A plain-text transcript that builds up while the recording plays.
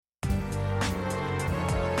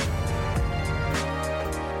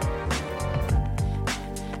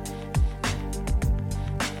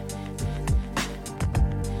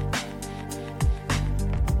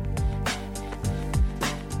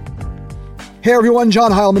Hey everyone,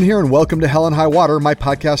 John Heilman here, and welcome to Hell and High Water, my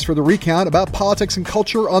podcast for the recount about politics and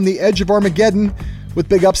culture on the edge of Armageddon, with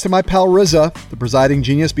big ups to my pal RZA, the presiding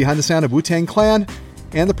genius behind the sound of Wu-Tang Clan,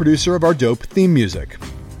 and the producer of our dope theme music.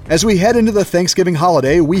 As we head into the Thanksgiving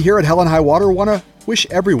holiday, we here at Hell and High Water want to wish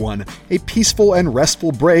everyone a peaceful and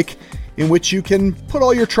restful break in which you can put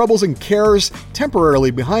all your troubles and cares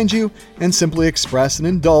temporarily behind you and simply express and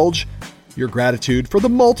indulge your gratitude for the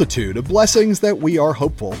multitude of blessings that we are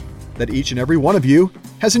hopeful that each and every one of you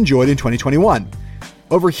has enjoyed in 2021.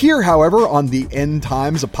 Over here, however, on the End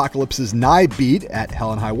Times Apocalypse's Nigh beat at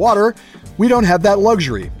Hell and High Water, we don't have that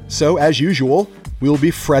luxury. So, as usual, we'll be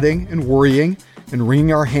fretting and worrying and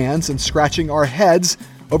wringing our hands and scratching our heads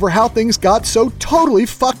over how things got so totally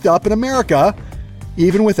fucked up in America,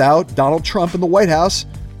 even without Donald Trump in the White House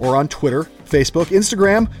or on Twitter, Facebook,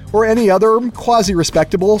 Instagram, or any other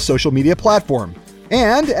quasi-respectable social media platform.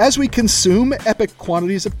 And as we consume epic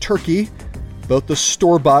quantities of turkey, both the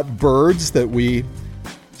store-bought birds that we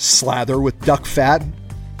slather with duck fat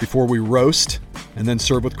before we roast and then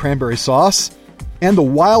serve with cranberry sauce, and the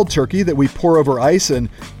wild turkey that we pour over ice and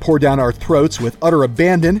pour down our throats with utter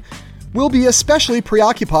abandon, we'll be especially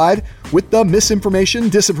preoccupied with the misinformation,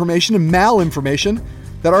 disinformation, and malinformation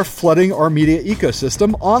that are flooding our media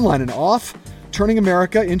ecosystem online and off, turning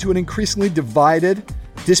America into an increasingly divided,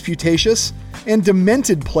 disputatious, and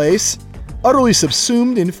demented place, utterly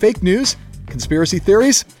subsumed in fake news, conspiracy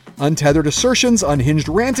theories, untethered assertions, unhinged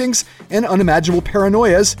rantings, and unimaginable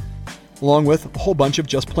paranoias, along with a whole bunch of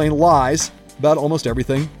just plain lies about almost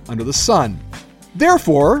everything under the sun.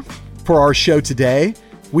 Therefore, for our show today,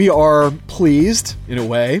 we are pleased, in a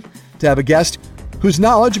way, to have a guest whose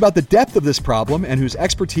knowledge about the depth of this problem and whose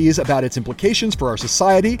expertise about its implications for our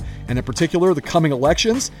society, and in particular the coming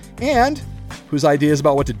elections, and whose ideas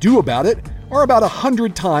about what to do about it are about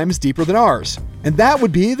 100 times deeper than ours. And that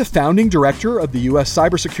would be the founding director of the U.S.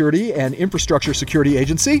 Cybersecurity and Infrastructure Security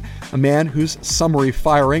Agency, a man whose summary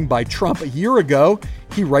firing by Trump a year ago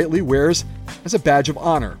he rightly wears as a badge of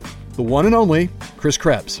honor. The one and only Chris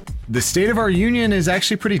Krebs. The state of our union is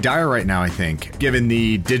actually pretty dire right now, I think, given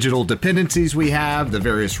the digital dependencies we have, the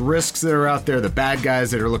various risks that are out there, the bad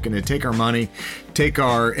guys that are looking to take our money, take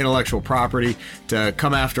our intellectual property, to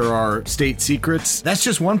come after our state secrets. That's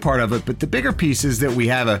just one part of it. But the bigger piece is that we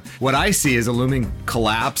have what I see as a looming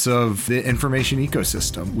collapse of the information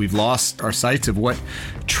ecosystem. We've lost our sights of what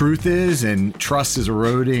truth is, and trust is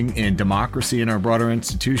eroding in democracy in our broader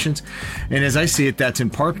institutions. And as I see it, that's in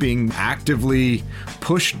part being actively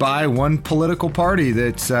pushed by one political party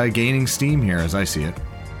that's gaining steam here, as I see it.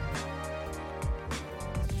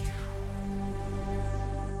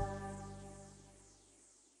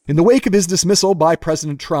 In the wake of his dismissal by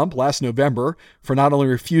President Trump last November for not only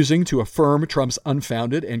refusing to affirm Trump's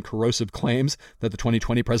unfounded and corrosive claims that the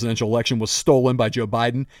 2020 presidential election was stolen by Joe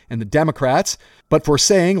Biden and the Democrats, but for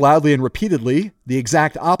saying loudly and repeatedly the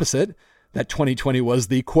exact opposite, that 2020 was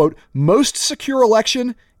the, quote, most secure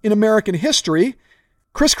election in American history,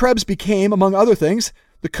 Chris Krebs became, among other things,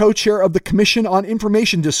 the co-chair of the Commission on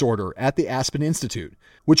Information Disorder at the Aspen Institute,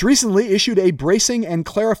 which recently issued a bracing and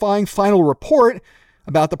clarifying final report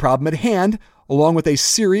about the problem at hand, along with a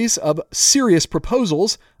series of serious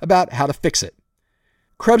proposals about how to fix it.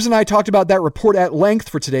 Krebs and I talked about that report at length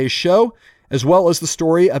for today's show, as well as the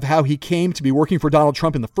story of how he came to be working for Donald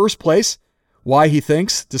Trump in the first place, why he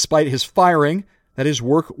thinks, despite his firing, that his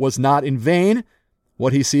work was not in vain,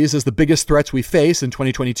 what he sees as the biggest threats we face in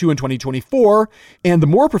 2022 and 2024, and the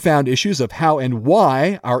more profound issues of how and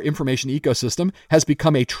why our information ecosystem has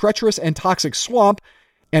become a treacherous and toxic swamp,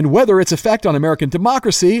 and whether its effect on American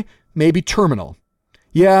democracy may be terminal.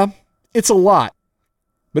 Yeah, it's a lot.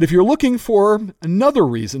 But if you're looking for another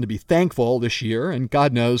reason to be thankful this year, and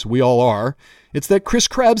God knows we all are, it's that Chris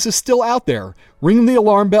Krebs is still out there, ringing the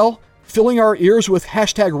alarm bell, filling our ears with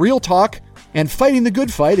 #RealTalk, and fighting the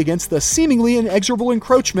good fight against the seemingly inexorable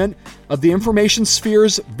encroachment of the information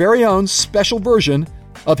sphere's very own special version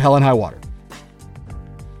of Hell and High Water.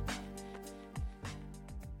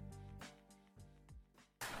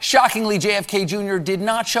 Shockingly, JFK Jr. did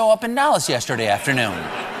not show up in Dallas yesterday afternoon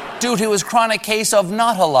due to his chronic case of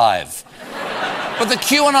not alive. But the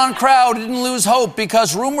QAnon crowd didn't lose hope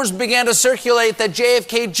because rumors began to circulate that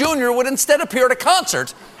JFK Jr. would instead appear at a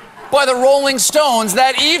concert by the Rolling Stones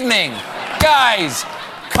that evening. Guys,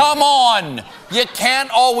 come on. You can't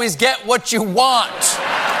always get what you want.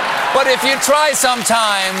 But if you try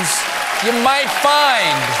sometimes, you might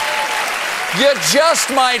find, you just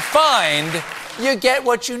might find, you get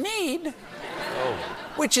what you need,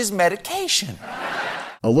 which is medication.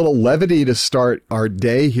 A little levity to start our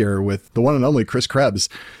day here with the one and only Chris Krebs,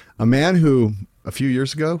 a man who a few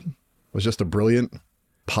years ago was just a brilliant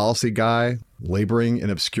policy guy laboring in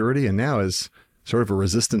obscurity and now is sort of a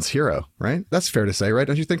resistance hero, right? That's fair to say, right?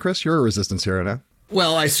 Don't you think, Chris? You're a resistance hero now.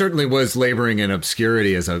 Well, I certainly was laboring in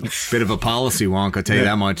obscurity as a bit of a policy wonk, I'll tell you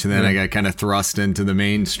that much. And then I got kind of thrust into the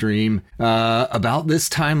mainstream about this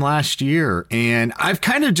time last year. And I've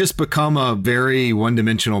kind of just become a very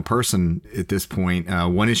one-dimensional person at this point,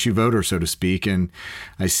 one-issue voter, so to speak. And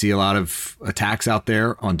I see a lot of attacks out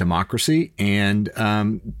there on democracy and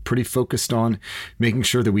pretty focused on making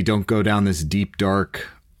sure that we don't go down this deep, dark,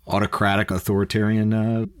 autocratic,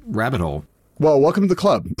 authoritarian rabbit hole. Well, welcome to the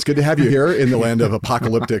club. It's good to have you here in the land of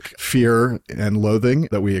apocalyptic fear and loathing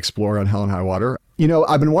that we explore on Hell and High Water. You know,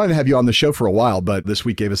 I've been wanting to have you on the show for a while, but this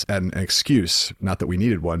week gave us an excuse, not that we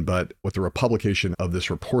needed one, but with the republication of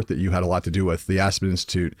this report that you had a lot to do with, the Aspen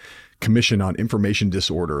Institute Commission on Information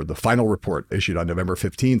Disorder, the final report issued on November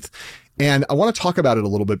 15th. And I want to talk about it a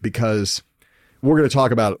little bit because we're going to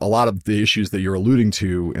talk about a lot of the issues that you're alluding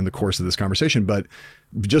to in the course of this conversation, but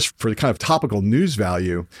just for the kind of topical news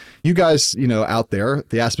value, you guys, you know, out there,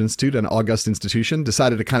 the Aspen Institute, an august institution,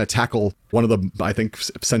 decided to kind of tackle one of the, I think,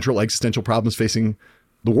 central existential problems facing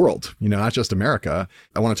the world, you know, not just America.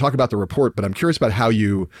 I want to talk about the report, but I'm curious about how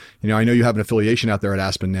you know, I know you have an affiliation out there at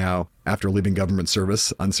Aspen now after leaving government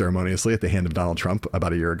service unceremoniously at the hand of Donald Trump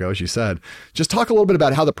about a year ago, as you said. Just talk a little bit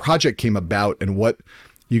about how the project came about and what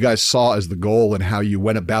you guys saw as the goal and how you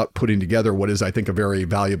went about putting together what is, I think, a very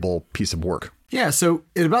valuable piece of work. Yeah, so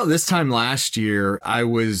at about this time last year, I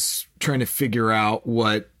was trying to figure out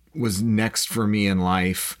what was next for me in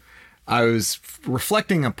life. I was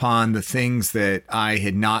reflecting upon the things that I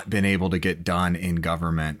had not been able to get done in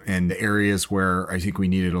government and the areas where I think we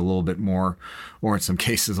needed a little bit more, or in some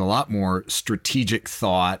cases, a lot more strategic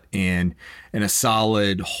thought and a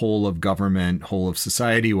solid whole of government, whole of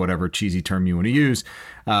society, whatever cheesy term you want to use,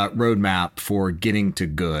 roadmap for getting to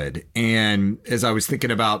good. And as I was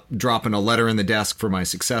thinking about dropping a letter in the desk for my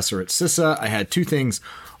successor at CISA, I had two things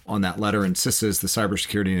on that letter. And CISA is the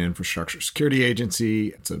Cybersecurity and Infrastructure Security Agency.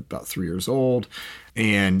 It's about 3 years old.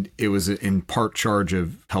 And it was in part charge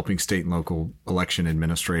of helping state and local election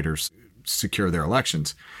administrators secure their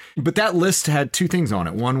elections. But that list had two things on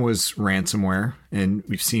it. One was ransomware. And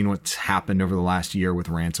we've seen what's happened over the last year with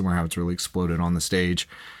ransomware, how it's really exploded on the stage.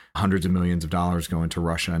 Hundreds of millions of dollars going to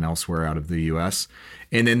Russia and elsewhere out of the U.S.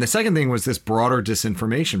 And then the second thing was this broader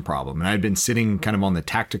disinformation problem. And I'd been sitting kind of on the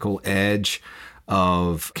tactical edge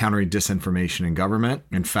of countering disinformation in government.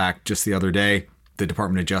 In fact, just the other day, the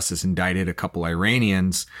Department of Justice indicted a couple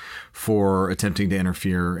Iranians for attempting to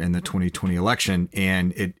interfere in the 2020 election.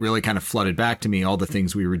 And it really kind of flooded back to me all the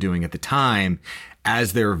things we were doing at the time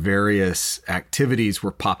as their various activities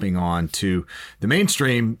were popping on to the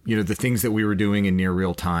mainstream, you know, the things that we were doing in near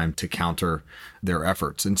real time to counter their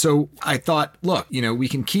efforts. And so I thought, look, you know, we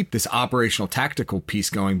can keep this operational tactical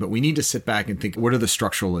piece going, but we need to sit back and think, what are the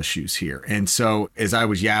structural issues here? And so as I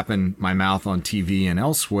was yapping my mouth on TV and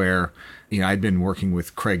elsewhere, you know, I'd been working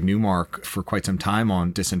with Craig Newmark for quite some time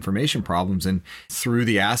on disinformation problems. And through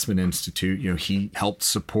the Aspen Institute, you know, he helped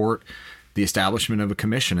support the establishment of a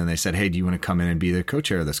commission. And they said, hey, do you want to come in and be the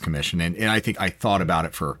co-chair of this commission? And I think I thought about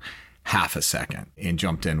it for half a second and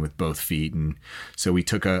jumped in with both feet. And so we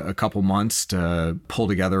took a couple months to pull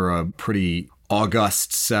together a pretty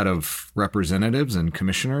august set of representatives and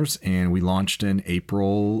commissioners, and we launched in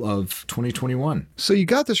April of 2021. So you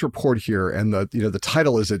got this report here, and the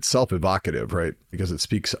title is itself evocative, right? Because it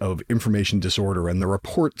speaks of information disorder, and the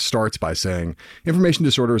report starts by saying, information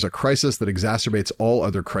disorder is a crisis that exacerbates all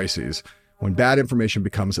other crises. When bad information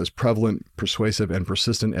becomes as prevalent, persuasive, and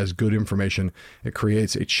persistent as good information, it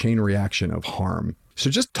creates a chain reaction of harm. So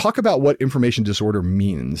just talk about what information disorder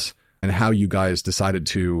means and how you guys decided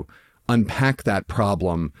to unpack that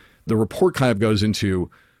problem. The report kind of goes into,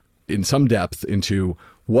 in some depth, into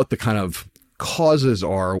what the kind of causes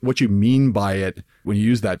are, what you mean by it when you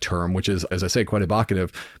use that term, which is, as I say, quite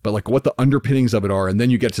evocative, but like what the underpinnings of it are, and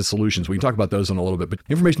then you get to solutions. We can talk about those in a little bit, but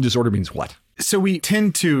information disorder means what? So we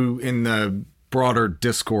tend to, in the broader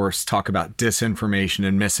discourse, talk about disinformation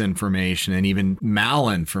and misinformation and even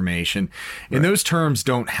malinformation. Right. And those terms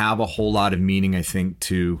don't have a whole lot of meaning, I think,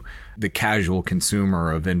 to the casual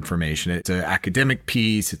consumer of information. It's an academic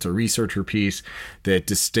piece, it's a researcher piece that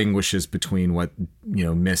distinguishes between what,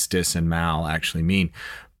 mis, dis, and mal actually mean.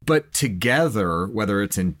 But together, whether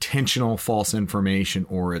it's intentional false information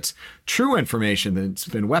or it's true information that's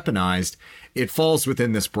been weaponized, it falls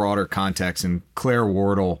within this broader context. And Claire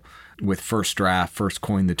Wardle with First Draft first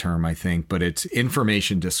coined the term, I think, but it's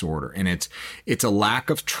information disorder. And it's a lack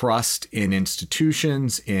of trust in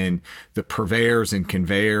institutions, in the purveyors and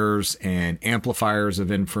conveyors and amplifiers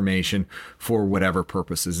of information for whatever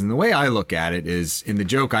purposes. And the way I look at it is, in the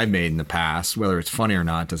joke I've made in the past, whether it's funny or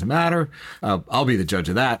not, doesn't matter. I'll be the judge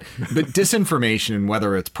of that. But disinformation,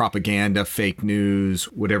 whether it's propaganda, fake news,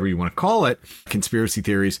 whatever you want to call it, conspiracy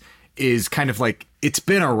theories, is kind of like, it's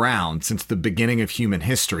been around since the beginning of human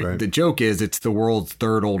history. Right. The joke is it's the world's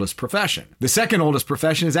third oldest profession. The second oldest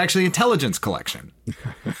profession is actually intelligence collection.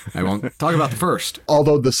 I won't talk about the first.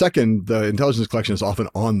 Although the intelligence collection is often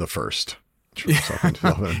on the first.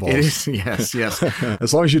 It is, yes.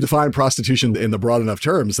 As long as you define prostitution in the broad enough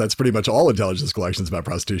terms, that's pretty much all intelligence collections about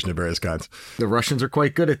prostitution of various kinds. The Russians are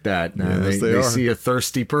quite good at that. Yes, they see a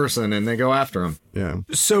thirsty person and they go after them. Yeah.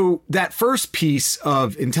 So that first piece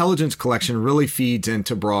of intelligence collection really feeds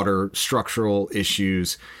into broader structural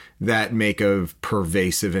issues that make a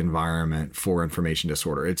pervasive environment for information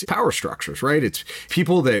disorder. It's power structures, right? It's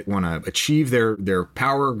people that want to achieve their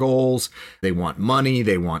power goals. They want money.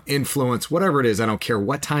 They want influence, whatever it is. I don't care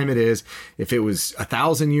what time it is. If it was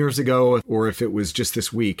 1,000 years ago or if it was just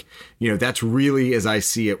this week, that's really, as I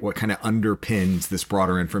see it, what kind of underpins this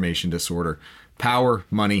broader information disorder. Power,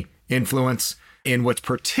 money, influence. And what's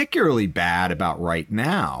particularly bad about right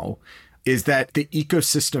now is that the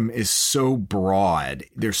ecosystem is so broad.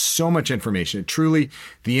 There's so much information. Truly,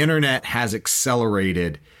 the internet has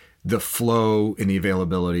accelerated the flow and the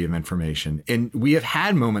availability of information. And we have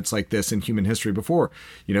had moments like this in human history before.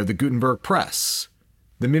 The Gutenberg press,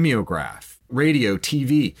 the mimeograph, radio,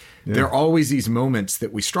 TV. Yeah. There are always these moments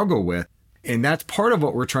that we struggle with. And that's part of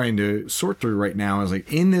what we're trying to sort through right now, is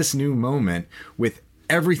like, in this new moment with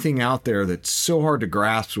everything out there that's so hard to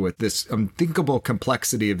grasp, with this unthinkable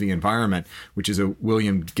complexity of the environment, which is a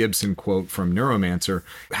William Gibson quote from Neuromancer.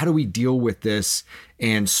 How do we deal with this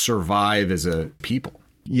and survive as a people?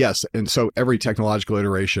 Yes. And so every technological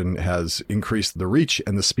iteration has increased the reach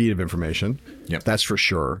and the speed of information. Yep. That's for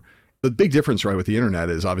sure. The big difference, right, with the internet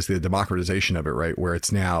is obviously the democratization of it, right, where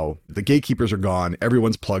it's now the gatekeepers are gone.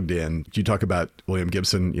 Everyone's plugged in. You talk about William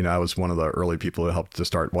Gibson. I was one of the early people who helped to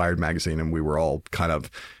start Wired magazine, and we were all kind of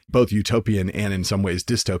both utopian and in some ways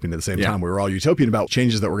dystopian at the same time. We were all utopian about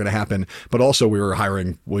changes that were going to happen, but also we were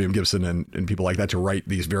hiring William Gibson and people like that to write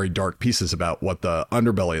these very dark pieces about what the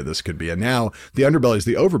underbelly of this could be. And now the underbelly is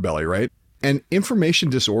the overbelly, right? And information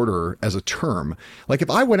disorder as a term, like if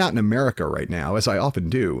I went out in America right now, as I often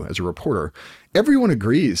do as a reporter, everyone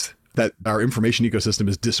agrees that our information ecosystem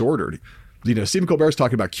is disordered. Stephen Colbert's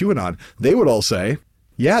talking about QAnon. They would all say,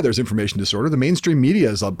 yeah, there's information disorder. The mainstream media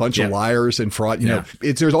is a bunch of liars and fraud.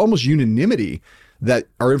 There's almost unanimity that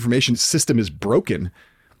our information system is broken.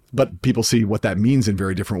 But people see what that means in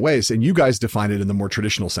very different ways. And you guys define it in the more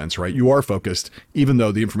traditional sense, right? You are focused, even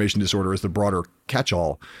though the information disorder is the broader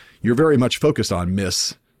catch-all, you're very much focused on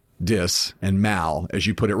mis, dis, and mal, as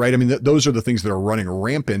you put it, right? I mean, those are the things that are running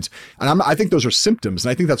rampant. And I think those are symptoms.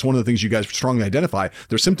 And I think that's one of the things you guys strongly identify.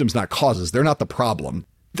 They're symptoms, not causes. They're not the problem.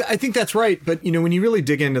 I think that's right. But, when you really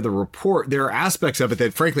dig into the report, there are aspects of it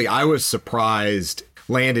that, frankly, I was surprised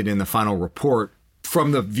landed in the final report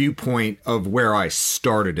from the viewpoint of where I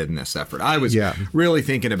started in this effort. I was really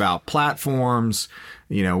thinking about platforms,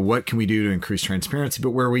 what can we do to increase transparency?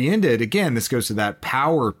 But where we ended, again, this goes to that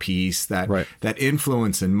power piece, that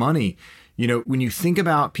influence and money. When you think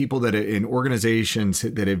about people that in organizations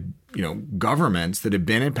that have, governments that have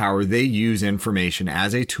been in power, they use information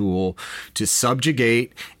as a tool to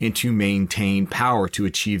subjugate and to maintain power to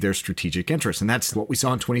achieve their strategic interests. And that's what we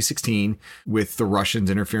saw in 2016 with the Russians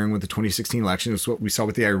interfering with the 2016 election. It's what we saw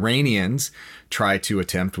with the Iranians try to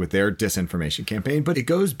attempt with their disinformation campaign. But it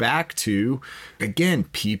goes back to, again,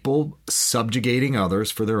 people subjugating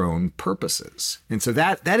others for their own purposes. And so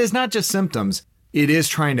that is not just symptoms. It is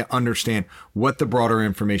trying to understand what the broader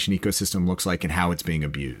information ecosystem looks like and how it's being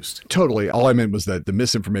abused. Totally. All I meant was that the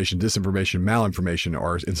misinformation, disinformation, malinformation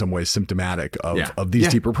are in some ways symptomatic of these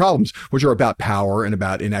deeper problems, which are about power and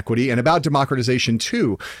about inequity and about democratization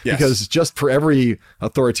too. Yes. Because just for every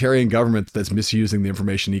authoritarian government that's misusing the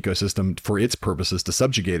information ecosystem for its purposes to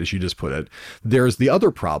subjugate, as you just put it, there's the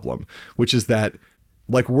other problem, which is that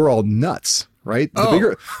we're all nuts. Right.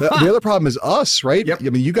 The other problem is us. Right. Yep. I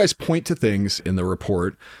mean, you guys point to things in the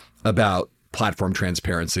report about platform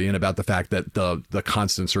transparency and about the fact that the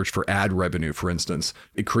constant search for ad revenue, for instance,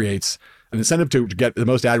 it creates an incentive to get the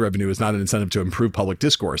most ad revenue is not an incentive to improve public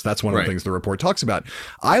discourse. That's one of the things the report talks about.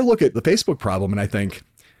 I look at the Facebook problem and I think,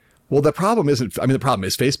 well, the problem isn't, the problem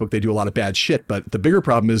is Facebook. They do a lot of bad shit. But the bigger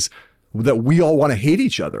problem is that we all want to hate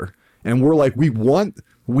each other. And we're like,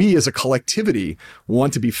 we as a collectivity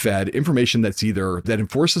want to be fed information that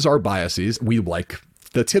enforces our biases. We like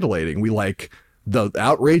the titillating. We like the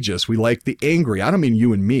outrageous. We like the angry. I don't mean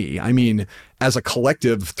you and me. I mean, as a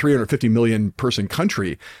collective 350 million person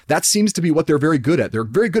country, that seems to be what they're very good at. They're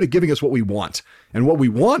very good at giving us what we want. And what we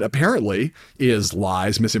want, apparently, is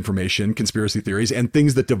lies, misinformation, conspiracy theories, and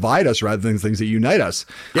things that divide us rather than things that unite us.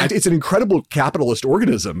 Yeah. It's an incredible capitalist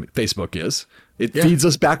organism, Facebook is. It feeds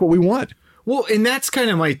us back what we want. Well, and that's kind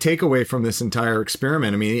of my takeaway from this entire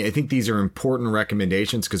experiment. I mean, I think these are important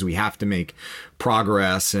recommendations because we have to make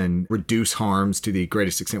progress and reduce harms to the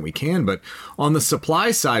greatest extent we can. But on the supply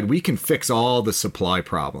side, we can fix all the supply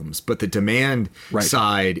problems. But the demand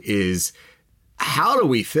side is, how do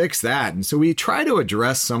we fix that? And so we try to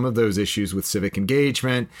address some of those issues with civic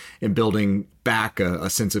engagement and building back a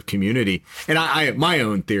sense of community. And my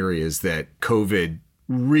own theory is that COVID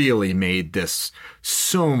really made this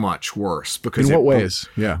so much worse. Because in what ways?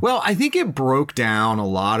 Yeah. Well, I think it broke down a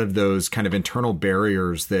lot of those kind of internal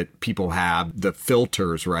barriers that people have, the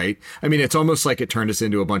filters, right? I mean, it's almost like it turned us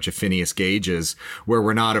into a bunch of Phineas Gages where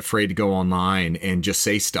we're not afraid to go online and just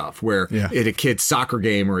say stuff, where at a kid's soccer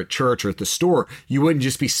game or at church or at the store, you wouldn't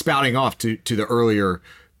just be spouting off to the earlier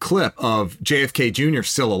clip of JFK Jr.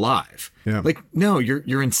 still alive. Yeah. Like, no,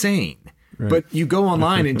 you're insane. Right. But you go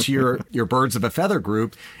online into your birds of a feather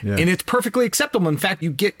group, and it's perfectly acceptable. In fact, you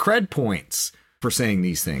get cred points for saying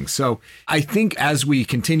these things. So I think as we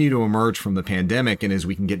continue to emerge from the pandemic and as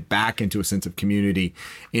we can get back into a sense of community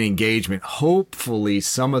and engagement, hopefully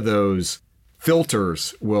some of those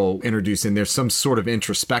filters will introduce in there some sort of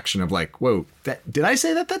introspection of like, whoa, did I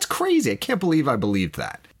say that? That's crazy. I can't believe I believed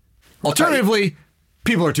that. Alternatively,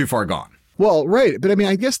 people are too far gone. Well, right. But I mean,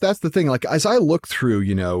 I guess that's the thing. Like, as I look through,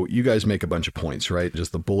 you guys make a bunch of points, right?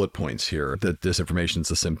 Just the bullet points here, that disinformation is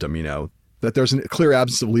a symptom, that there's a clear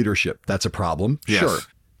absence of leadership. That's a problem. Yes. Sure.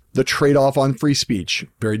 The trade-off on free speech,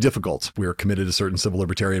 very difficult. We're committed to certain civil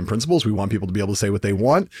libertarian principles. We want people to be able to say what they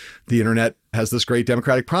want. The internet has this great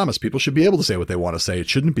democratic promise. People should be able to say what they want to say. It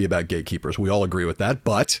shouldn't be about gatekeepers. We all agree with that.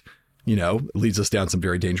 But it leads us down some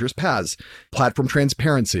very dangerous paths. Platform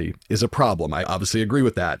transparency is a problem. I obviously agree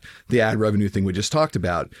with that. The ad revenue thing we just talked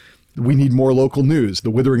about. We need more local news. The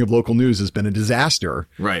withering of local news has been a disaster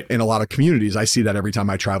in a lot of communities. I see that every time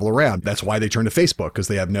I travel around. That's why they turn to Facebook, because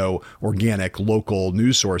they have no organic local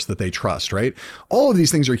news source that they trust, right? All of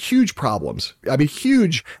these things are huge problems. I mean,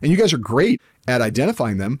 huge. And you guys are great at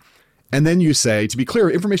identifying them. And then you say, to be clear,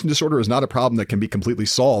 information disorder is not a problem that can be completely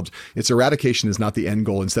solved. Its eradication is not the end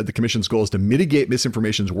goal. Instead, the Commission's goal is to mitigate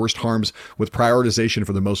misinformation's worst harms with prioritization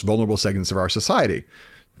for the most vulnerable segments of our society.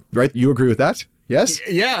 Right? You agree with that? Yes?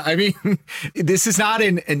 Yeah. I mean, this is not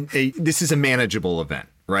this is a manageable event,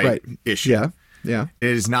 right? Issue. Yeah. Yeah. It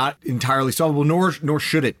is not entirely solvable, nor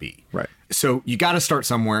should it be. Right. So you got to start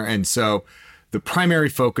somewhere. And so the primary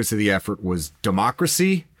focus of the effort was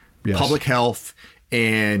democracy, public health,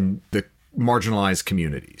 and the marginalized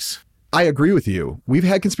communities. I agree with you. We've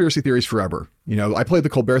had conspiracy theories forever. I played the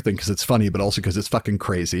Colbert thing because it's funny, but also because it's fucking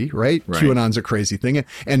crazy, right? QAnon's a crazy thing.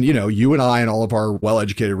 And, you and I and all of our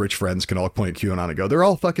well-educated rich friends can all point at QAnon and go, they're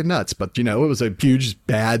all fucking nuts. But, it was a huge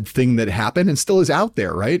bad thing that happened and still is out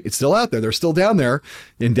there, right? It's still out there. They're still down there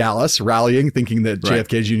in Dallas rallying, thinking that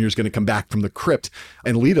JFK Jr. is going to come back from the crypt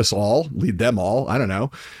and lead them all. I don't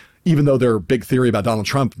know. Even though their big theory about Donald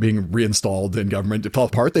Trump being reinstalled in government fell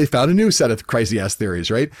apart, they found a new set of crazy-ass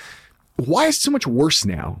theories, right? Why is it so much worse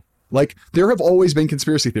now? Like, there have always been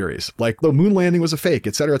conspiracy theories, like the moon landing was a fake,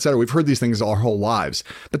 et cetera, et cetera. We've heard these things our whole lives,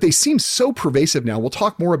 but they seem so pervasive now. We'll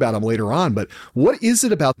talk more about them later on, but what is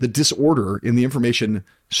it about the disorder in the information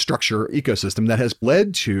structure ecosystem that has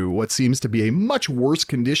led to what seems to be a much worse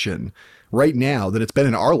condition right now than it's been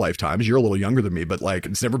in our lifetimes? You're a little younger than me, but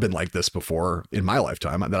it's never been like this before in my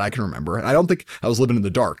lifetime that I can remember. And I don't think I was living in the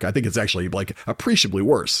dark. I think it's actually appreciably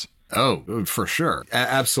worse. Oh, for sure. I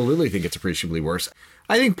absolutely think it's appreciably worse.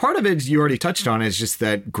 I think part of it, you already touched on, is just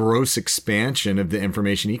that gross expansion of the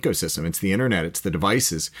information ecosystem. It's the internet. It's the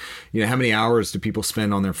devices. How many hours do people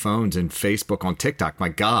spend on their phones and Facebook, on TikTok? My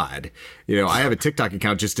God. I have a TikTok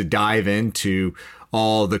account just to dive into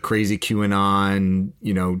all the crazy QAnon,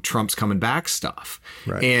 Trump's coming back stuff.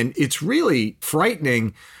 Right. And it's really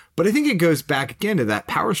frightening. But I think it goes back again to that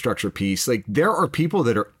power structure piece. Like, there are people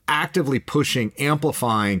that are actively pushing,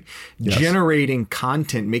 amplifying, generating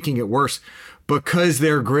content, making it worse. Because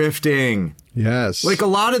they're grifting. Yes. Like a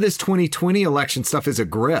lot of this 2020 election stuff is a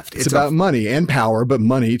grift. It's about money and power, but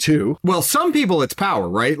money too. Well, some people it's power,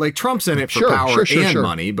 right? Like Trump's in it for power and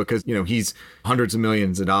money because, he's hundreds of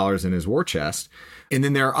millions of dollars in his war chest. And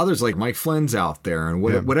then there are others like Mike Flynn's out there and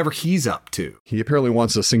whatever he's up to. He apparently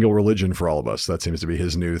wants a single religion for all of us. That seems to be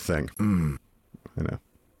his new thing. I know.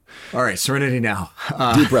 All right, serenity now.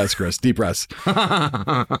 Deep breaths, Chris. Deep breaths.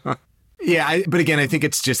 Yeah, but again, I think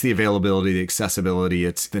it's just the availability, the accessibility,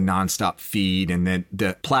 it's the nonstop feed, and then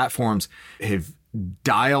the platforms have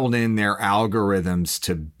dialed in their algorithms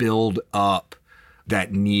to build up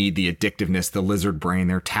that need, the addictiveness, the lizard brain.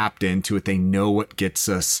 They're tapped into it. They know what gets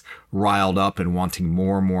us riled up and wanting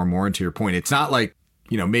more and more and more. And to your point, it's not like,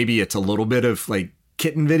 maybe it's a little bit of like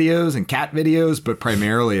kitten videos and cat videos, but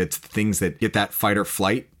primarily it's things that get that fight or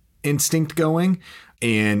flight instinct going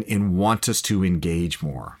and want us to engage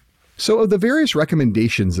more. So of the various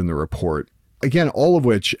recommendations in the report, again, all of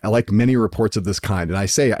which, like many reports of this kind, and I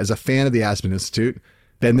say as a fan of the Aspen Institute,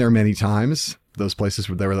 been there many times. Those places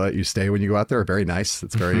where they let you stay when you go out there are very nice.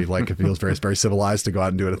 It's very it feels very, very civilized to go out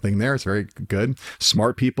and do a thing there. It's very good.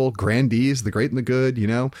 Smart people, grandees, the great and the good,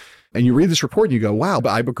 And you read this report and you go, wow, but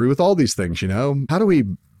I agree with all these things, How do we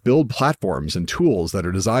build platforms and tools that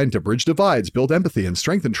are designed to bridge divides, build empathy, and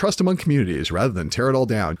strengthen trust among communities rather than tear it all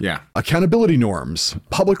down? Yeah. Accountability norms,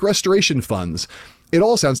 public restoration funds. It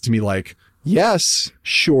all sounds to me like, yes,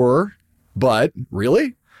 sure, but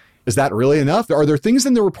really? Is that really enough? Are there things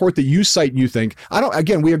in the report that you cite and you think,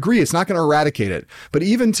 we agree, it's not going to eradicate it, but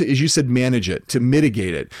even to, as you said, manage it, to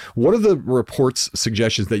mitigate it? What are the report's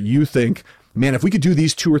suggestions that you think, man, if we could do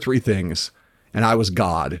these 2 or 3 things, and I was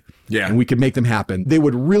God, and we could make them happen, they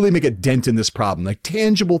would really make a dent in this problem, like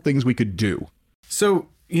tangible things we could do? So,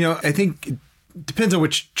 I think it depends on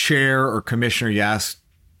which chair or commissioner you ask.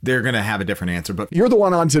 They're going to have a different answer. But you're the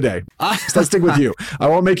one on today. So let's stick with you. I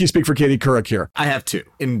won't make you speak for Katie Couric here. I have 2.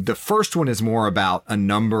 And the first one is more about a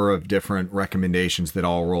number of different recommendations that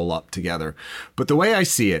all roll up together. But the way I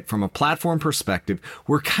see it, from a platform perspective,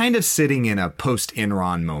 we're kind of sitting in a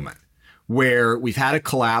post-Enron moment, where we've had a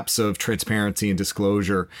collapse of transparency and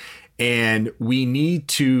disclosure, and we need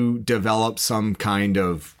to develop some kind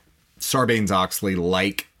of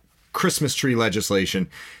Sarbanes-Oxley-like Christmas tree legislation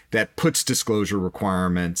that puts disclosure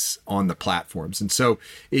requirements on the platforms. And so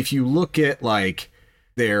if you look at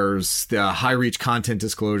there's the high reach content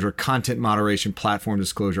disclosure, content moderation, platform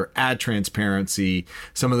disclosure, ad transparency,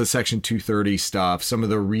 some of the Section 230 stuff, some of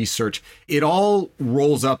the research, it all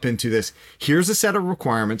rolls up into this. Here's a set of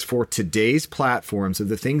requirements for today's platforms of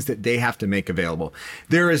the things that they have to make available.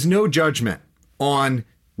 There is no judgment on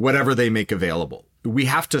whatever they make available. We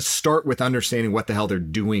have to start with understanding what the hell they're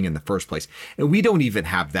doing in the first place. And we don't even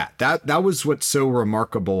have that. That was what's so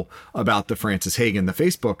remarkable about the Frances Haugen, the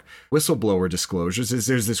Facebook whistleblower disclosures, is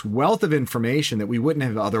there's this wealth of information that we wouldn't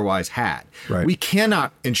have otherwise had. Right. We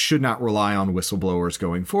cannot and should not rely on whistleblowers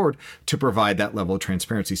going forward to provide that level of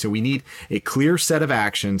transparency. So we need a clear set of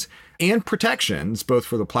actions and protections, both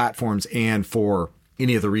for the platforms and for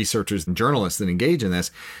any of the researchers and journalists that engage in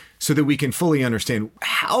this, so that we can fully understand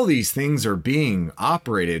how these things are being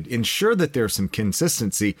operated, ensure that there's some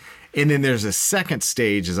consistency. And then there's a second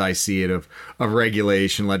stage, as I see it, of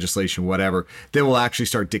regulation, legislation, whatever, that will actually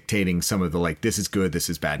start dictating some of the, this is good, this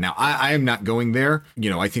is bad. Now, I am not going there.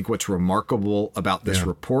 I think what's remarkable about this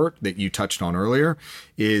report that you touched on earlier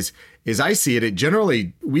is I see it,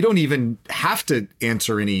 generally, we don't even have to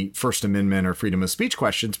answer any First Amendment or freedom of speech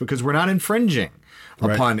questions because we're not infringing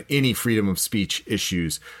upon any freedom of speech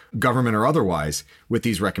issues, government or otherwise, with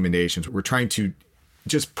these recommendations. We're trying to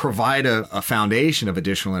just provide a foundation of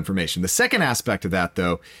additional information. The second aspect of that,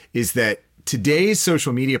 though, is that today's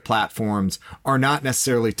social media platforms are not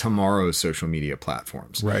necessarily tomorrow's social media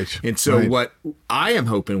platforms. Right. And so what I am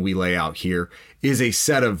hoping we lay out here is a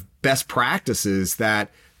set of best practices that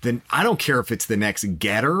then I don't care if it's the next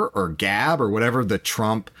Getter or Gab or whatever the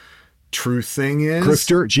Trump truth thing is.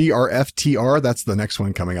 Grifter, GRFTR. That's the next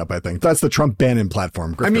one coming up, I think. That's the Trump Bannon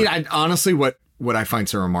platform. Grifter. I mean, honestly, what I find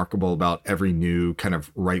so remarkable about every new kind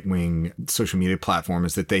of right-wing social media platform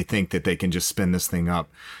is that they think that they can just spin this thing up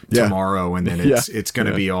tomorrow and then it's going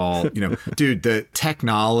to be all, dude, the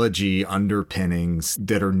technology underpinnings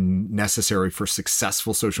that are necessary for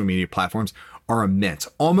successful social media platforms are immense,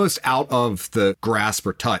 almost out of the grasp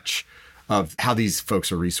or touch of how these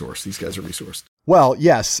folks are resourced. These guys are resourced. Well,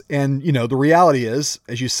 yes. And, the reality is,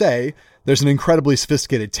 as you say, there's an incredibly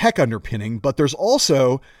sophisticated tech underpinning, but there's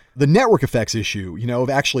also the network effects issue, of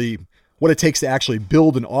actually what it takes to actually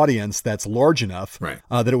build an audience that's large enough Right.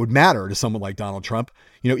 that it would matter to someone like Donald Trump,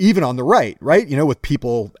 even on the right, with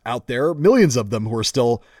people out there, millions of them who are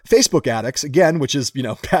still Facebook addicts, again, which is,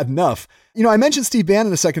 bad enough. I mentioned Steve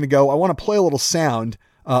Bannon a second ago. I want to play a little sound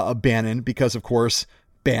of Bannon because, of course,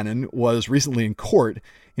 Bannon was recently in court.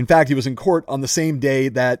 In fact, he was in court on the same day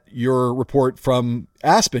that your report from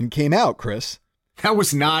Aspen came out, Chris. That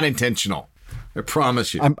was not intentional. I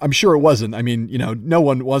promise you. I'm sure it wasn't. I mean, no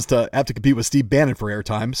one wants to have to compete with Steve Bannon for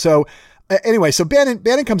airtime. So anyway,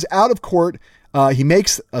 Bannon comes out of court. He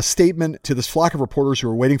makes a statement to this flock of reporters who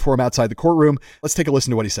are waiting for him outside the courtroom. Let's take a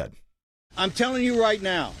listen to what he said. I'm telling you right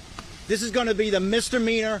now, this is going to be the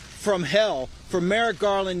misdemeanor from hell for Merrick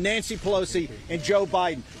Garland, Nancy Pelosi, and Joe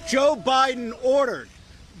Biden. Joe Biden ordered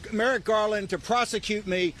Merrick Garland to prosecute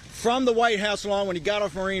me from the White House lawn when he got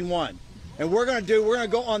off Marine One. And we're going to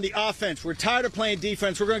go on the offense. We're tired of playing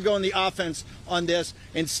defense. We're going to go on the offense on this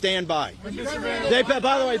and stand by. By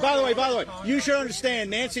the way, you should understand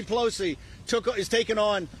Nancy Pelosi is taking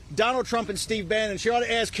on Donald Trump and Steve Bannon. She ought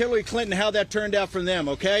to ask Hillary Clinton how that turned out from them,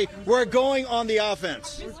 okay? We're going on the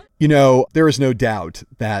offense. There is no doubt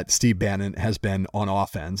that Steve Bannon has been on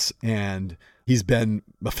offense, and he's been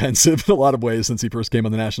offensive in a lot of ways since he first came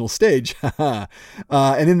on the national stage.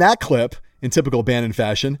 And in that clip, in typical Bannon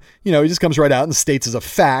fashion, he just comes right out and states as a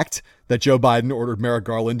fact that Joe Biden ordered Merrick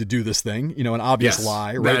Garland to do this thing, an obvious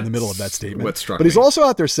lie right in the middle of that statement. But he's also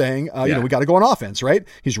out there saying, we got to go on offense, right?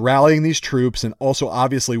 He's rallying these troops and also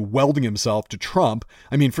obviously welding himself to Trump.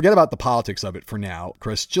 I mean, forget about the politics of it for now,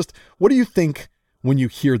 Chris. Just what do you think when you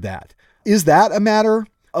hear that? Is that a matter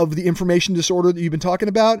of the information disorder that you've been talking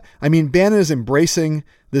about? I mean, Bannon is embracing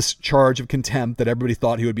this charge of contempt that everybody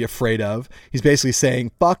thought he would be afraid of. He's basically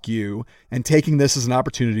saying, fuck you, and taking this as an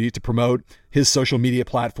opportunity to promote his social media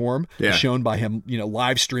platform, shown by him,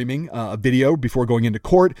 live streaming a video before going into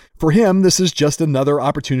court. For him, this is just another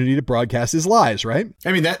opportunity to broadcast his lies, right?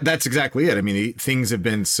 I mean, that's exactly it. I mean, things have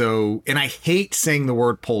been so, and I hate saying the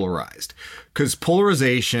word polarized, because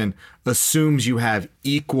polarization assumes you have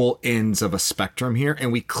equal ends of a spectrum here,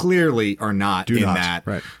 and we clearly are not that.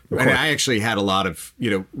 Right. And I actually had a lot of,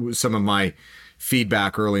 some of my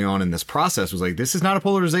feedback early on in this process was like, this is not a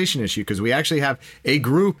polarization issue, because we actually have a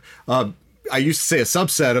group of, I used to say a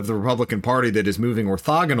subset of the Republican Party that is moving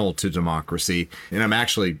orthogonal to democracy. And I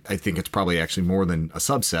think it's probably actually more than a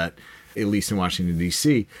subset, at least in Washington,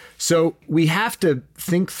 D.C. So we have to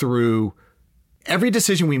think through every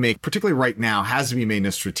decision we make, particularly right now, has to be made in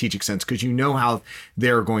a strategic sense, because you know how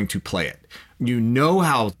they're going to play it. You know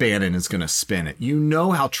how Bannon is going to spin it. You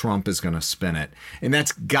know how Trump is going to spin it. And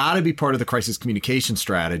that's got to be part of the crisis communication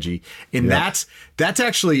strategy. And that's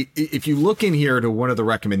actually, if you look in here to one of the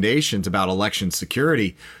recommendations about election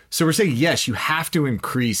security, so we're saying, yes, you have to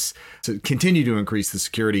continue to increase the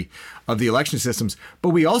security of the election systems, but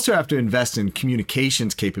we also have to invest in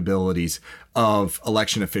communications capabilities of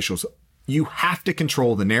election officials. You have to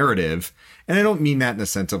control the narrative. And I don't mean that in the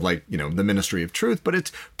sense of like, the Ministry of Truth, but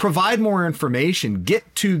it's provide more information,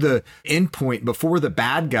 get to the endpoint before the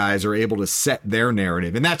bad guys are able to set their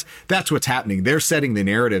narrative. And that's what's happening. They're setting the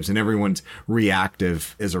narratives and everyone's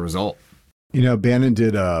reactive as a result. Bannon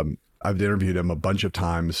did, I've interviewed him a bunch of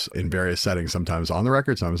times in various settings, sometimes on the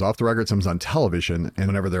record, sometimes off the record, sometimes on television. And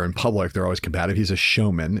whenever they're in public, they're always combative. He's a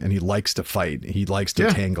showman and he likes to fight. He likes to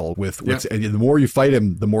tangle with and the more you fight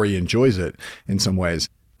him, the more he enjoys it in some ways.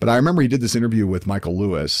 But I remember he did this interview with Michael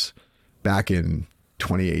Lewis back in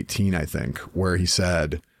 2018, I think, where he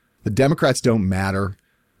said, the Democrats don't matter.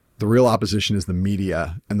 The real opposition is the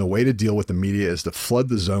media. And the way to deal with the media is to flood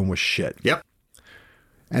the zone with shit. Yep.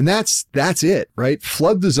 And that's it, right?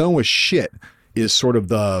 Flood the zone with shit is sort of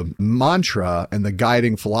the mantra and the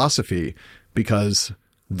guiding philosophy, because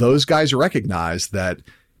those guys recognize that,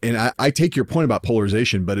 and I take your point about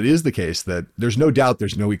polarization, but it is the case that there's no doubt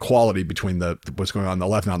there's no equality between what's going on the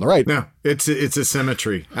left and on the right. No, it's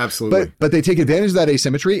asymmetry. Absolutely. But they take advantage of that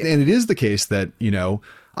asymmetry. And it is the case that,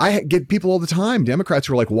 I get people all the time, Democrats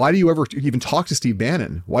who are like, why do you ever even talk to Steve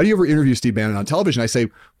Bannon? Why do you ever interview Steve Bannon on television? I say,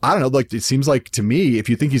 I don't know. Like, it seems like to me, if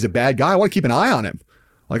you think he's a bad guy, I want to keep an eye on him.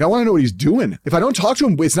 Like, I want to know what he's doing. If I don't talk to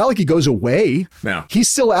him, it's not like he goes away. No. He's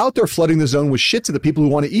still out there flooding the zone with shit to the people who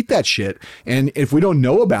want to eat that shit. And if we don't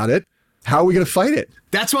know about it, how are we going to fight it?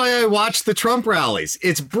 That's why I watch the Trump rallies.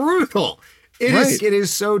 It's brutal. It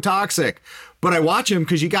is so toxic. But I watch them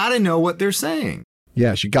because you got to know what they're saying.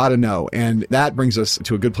 Yes, you got to know. And that brings us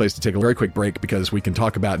to a good place to take a very quick break, because we can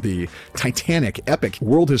talk about the titanic, epic,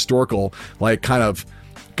 world historical, like kind of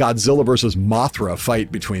Godzilla versus Mothra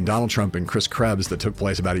fight between Donald Trump and Chris Krebs that took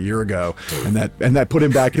place about a year ago, and that put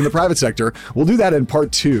him back in the private sector. We'll do that in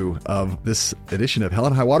part 2 of this edition of Hell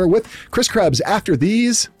and High Water with Chris Krebs after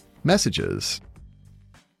these messages.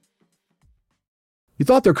 You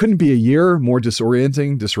thought there couldn't be a year more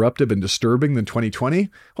disorienting, disruptive, and disturbing than 2020?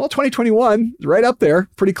 Well, 2021 is right up there,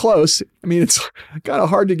 pretty close. I mean, it's kind of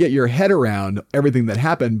hard to get your head around everything that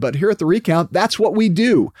happened, but here at The Recount, that's what we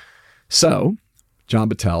do. So, John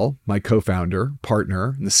Battelle, my co-founder,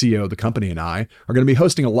 partner, and the CEO of the company, and I are going to be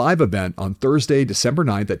hosting a live event on Thursday, December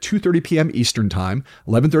 9th at 2:30 p.m. Eastern Time,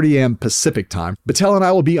 11:30 a.m. Pacific Time. Battelle and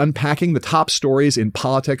I will be unpacking the top stories in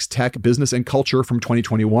politics, tech, business, and culture from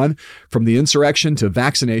 2021, from the insurrection to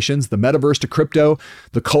vaccinations, the metaverse to crypto,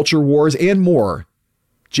 the culture wars, and more.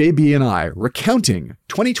 JB and I recounting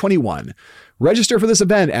 2021. Register for this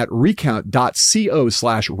event at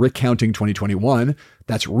recount.co/recounting2021.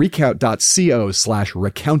 That's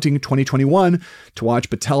recount.co/recounting2021 to watch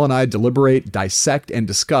Battelle and I deliberate, dissect, and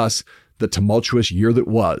discuss the tumultuous year that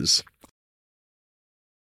was.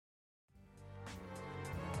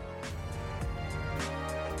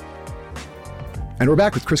 And we're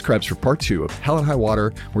back with Chris Krebs for part 2 of Hell and High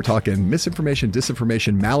Water. We're talking misinformation,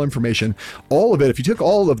 disinformation, malinformation, all of it. If you took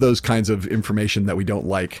all of those kinds of information that we don't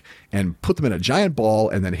like and put them in a giant ball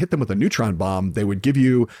and then hit them with a neutron bomb, they would give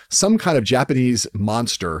you some kind of Japanese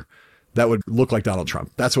monster that would look like Donald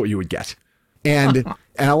Trump. That's what you would get. And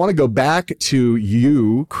I want to go back to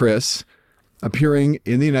you, Chris, appearing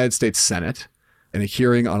in the United States Senate in a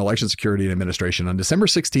hearing on election security and administration on December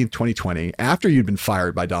 16th, 2020, after you'd been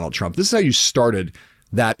fired by Donald Trump. This is how you started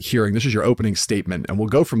that hearing. This is your opening statement, and we'll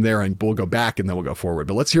go from there and we'll go back and then we'll go forward.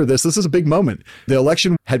 But let's hear this. This is a big moment. The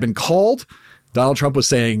election had been called. Donald Trump was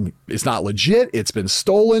saying it's not legit, it's been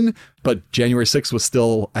stolen, but January 6th was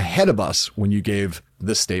still ahead of us when you gave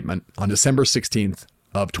this statement on December 16th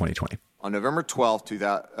of 2020. On November 12,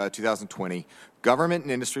 2020, government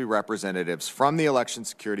and industry representatives from the election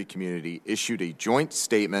security community issued a joint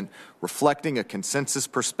statement reflecting a consensus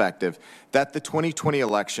perspective that the 2020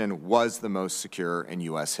 election was the most secure in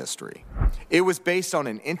U.S. history. It was based on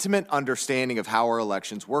an intimate understanding of how our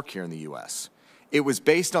elections work here in the U.S. It was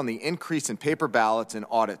based on the increase in paper ballots and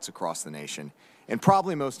audits across the nation. And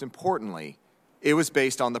probably most importantly, it was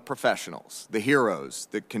based on the professionals, the heroes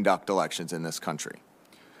that conduct elections in this country.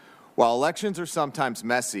 While elections are sometimes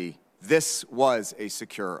messy, this was a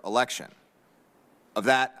secure election. Of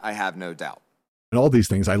that, I have no doubt. And all these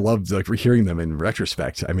things, I loved hearing them in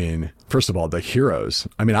retrospect. I mean, first of all, the heroes.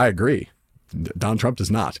 I mean, I agree. Donald Trump does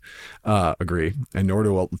not agree, and nor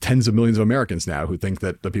do tens of millions of Americans now who think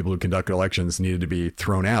that the people who conduct elections needed to be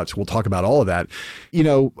thrown out. So we'll talk about all of that. You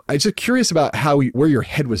know, I'm just curious about where your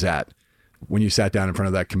head was at when you sat down in front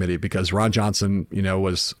of that committee, because Ron Johnson, you know,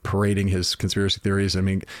 was parading his conspiracy theories. I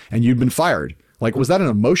mean, and you'd been fired. Like, was that an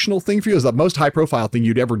emotional thing for you? It was the most high profile thing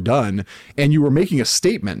you'd ever done. And you were making a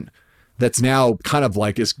statement that's now kind of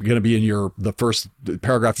like is going to be in the first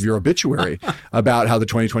paragraph of your obituary about how the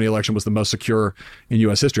 2020 election was the most secure in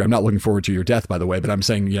U.S. history. I'm not looking forward to your death, by the way, but I'm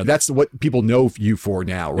saying, you know, that's what people know you for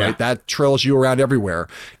now, right? Yeah. That trails you around everywhere.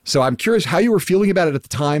 So I'm curious how you were feeling about it at the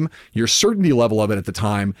time, your certainty level of it at the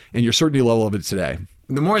time, and your certainty level of it today.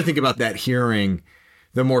 The more I think about that hearing,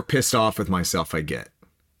 the more pissed off with myself I get.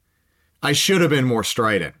 I should have been more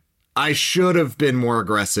strident. I should have been more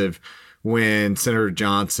aggressive when Senator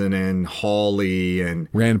Johnson and Hawley and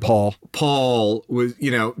Rand Paul was,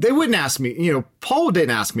 you know, they wouldn't ask me, you know, Paul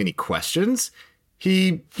didn't ask me any questions.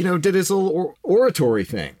 He, you know, did his little oratory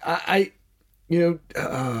thing. I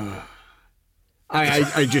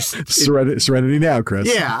just serenity now, Chris.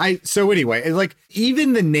 Yeah. So anyway, like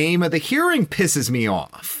even the name of the hearing pisses me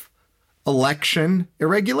off. Election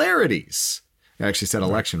irregularities. I actually said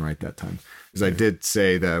election right that time, because I did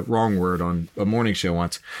say the wrong word on a morning show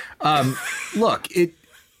once. Look, it's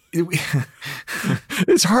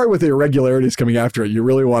hard with the irregularities coming after it. You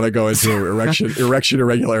really want to go into erection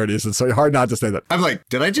irregularities. It's so hard not to say that. I'm like,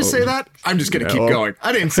 did I just say that? I'm just going to keep going.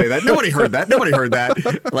 I didn't say that. Nobody heard that.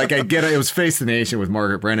 Like, I get it. It was Face the Nation with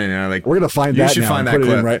Margaret Brennan. And I'm like, we're going to find that. You should find that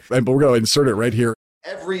clip. Right, but we're going to insert it right here.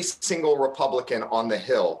 Every single Republican on the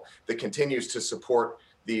Hill that continues to support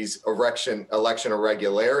these election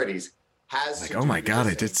irregularities has like, oh my God,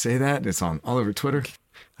 I did say that. It's on all over Twitter.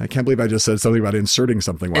 I can't believe I just said something about inserting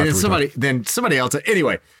something. And then somebody else.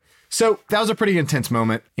 Anyway, so that was a pretty intense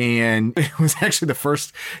moment. And it was actually the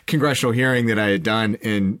first congressional hearing that I had done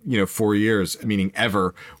in, 4 years, meaning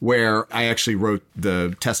ever, where I actually wrote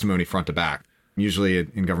the testimony front to back. Usually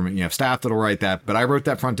in government, you have staff that'll write that, but I wrote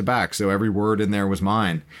that front to back. So every word in there was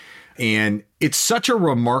mine. And it's such a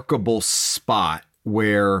remarkable spot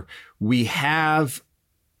where we have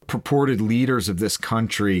purported leaders of this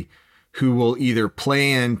country who will either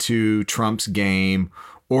play into Trump's game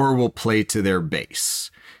or will play to their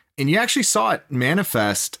base. And you actually saw it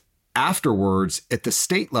manifest afterwards at the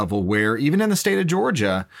state level, where even in the state of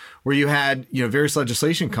Georgia, where you had, various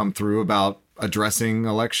legislation come through about addressing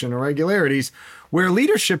election irregularities, where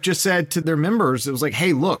leadership just said to their members, it was like,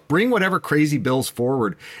 hey, look, bring whatever crazy bills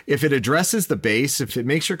forward. If it addresses the base, if it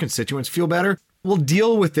makes your constituents feel better, we'll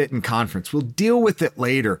deal with it in conference. We'll deal with it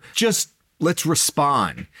later. Just let's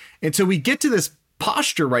respond. And so we get to this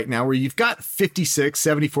posture right now where you've got 56,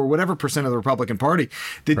 74, whatever percent of the Republican Party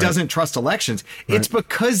that doesn't trust elections. Right. It's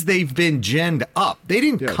because they've been ginned up. They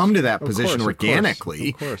didn't come to that position organically.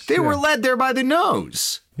 Of course. They were led there by the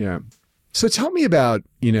nose. Yeah. So tell me about,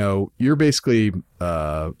 you're basically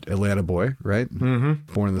Atlanta boy, right?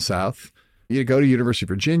 Mm-hmm. Born in the South. You go to University of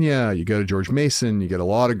Virginia, you go to George Mason, you get a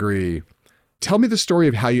law degree. Tell me the story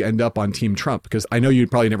of how you end up on Team Trump, because I know you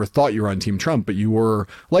probably never thought you were on Team Trump, but you were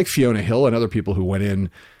like Fiona Hill and other people who went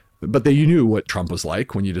in, but you knew what Trump was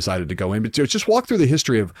like when you decided to go in. But just walk through the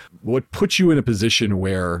history of what put you in a position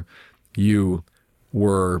where you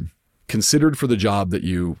were considered for the job that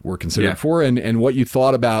you were considered for, and what you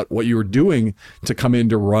thought about what you were doing to come in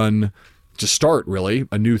to start really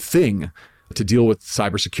a new thing, to deal with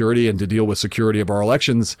cybersecurity and to deal with security of our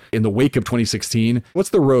elections in the wake of 2016. What's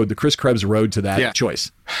the Chris Krebs road to that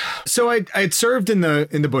choice? So I had served in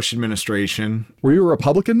the Bush administration. Were you a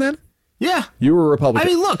Republican then? Yeah. You were a Republican.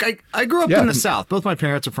 I mean, look, I grew up in the South. Both my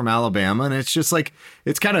parents are from Alabama, and it's just like,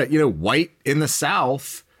 it's kind of, white in the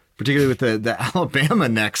South, particularly with the Alabama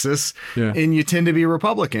nexus, and you tend to be a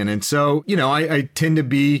Republican. And so, I tend to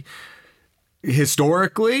be,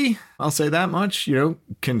 historically, I'll say that much,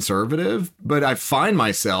 conservative, but I find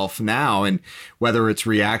myself now, and whether it's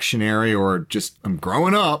reactionary or just I'm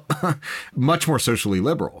growing up, much more socially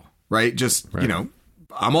liberal, right?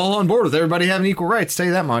 I'm all on board with everybody having equal rights, tell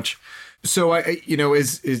you that much. So I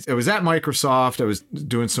was at Microsoft, I was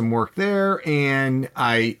doing some work there, and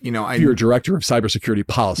you're director of cybersecurity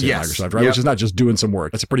policy at Microsoft, right? Which is not just doing some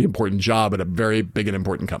work. That's a pretty important job at a very big and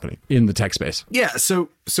important company in the tech space. Yeah. So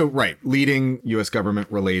right. Leading U.S. government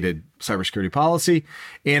related cybersecurity policy.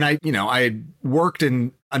 And I had worked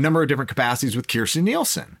in a number of different capacities with Kirstjen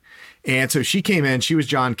Nielsen. And so she came in, she was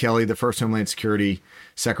John Kelly, the first Homeland Security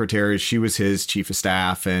Secretary. She was his chief of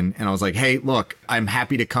staff. And I was like, hey, look, I'm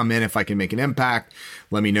happy to come in if I can make an impact.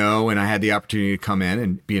 Let me know. And I had the opportunity to come in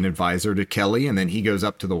and be an advisor to Kelly. And then he goes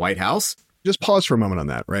up to the White House. Just pause for a moment on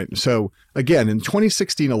that, right? So again, in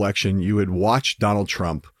 2016 election, you had watched Donald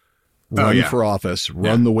Trump run for office,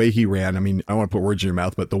 the way he ran. I mean, I don't want to put words in your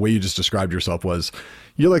mouth, but the way you just described yourself was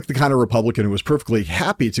you're like the kind of Republican who was perfectly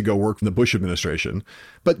happy to go work in the Bush administration.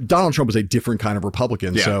 But Donald Trump was a different kind of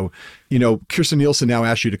Republican. Yeah. So, Kirstjen Nielsen now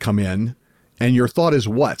asked you to come in. And your thought is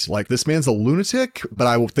what? Like, this man's a lunatic, but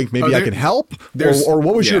I will think maybe I can help? Or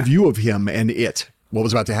what was your view of him and what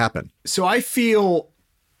was about to happen? So I feel,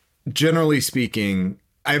 generally speaking,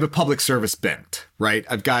 I have a public service bent, right?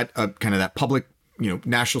 I've got a kind of that public,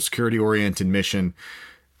 national security oriented mission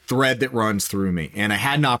thread that runs through me. And I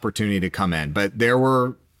had an opportunity to come in, but there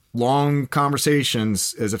were long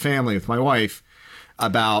conversations as a family with my wife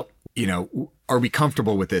about, are we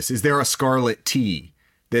comfortable with this? Is there a scarlet T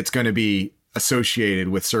that's going to be associated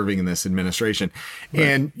with serving in this administration? Right.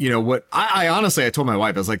 And, what I honestly, I told my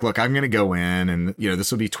wife, I was like, look, I'm going to go in and,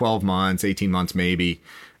 this will be 12 months, 18 months, maybe.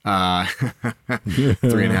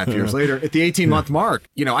 3.5 years later, at the 18-month mark,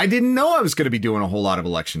 I didn't know I was going to be doing a whole lot of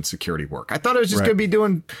election security work. I thought I was just going to be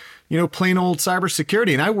doing, plain old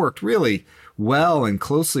cybersecurity. And I worked really well and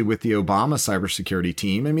closely with the Obama cybersecurity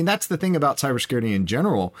team. I mean, that's the thing about cybersecurity in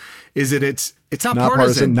general, is that it's not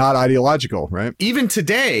partisan, not ideological, right? Even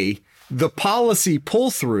today, the policy pull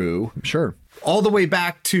through, all the way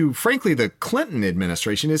back to, frankly, the Clinton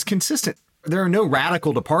administration is consistent. There are no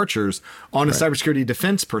radical departures on a cybersecurity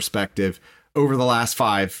defense perspective over the last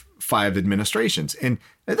five administrations. And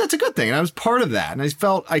that's a good thing. And I was part of that. And I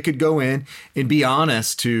felt I could go in and be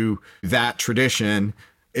honest to that tradition,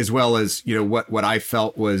 as well as, what I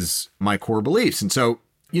felt was my core beliefs. And so,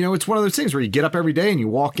 it's one of those things where you get up every day and you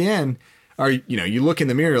walk in, or, you look in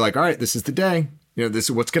the mirror, you're like, all right, this is the day. This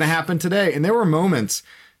is what's going to happen today. And there were moments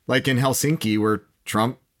like in Helsinki where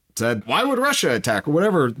Trump said, why would Russia attack, or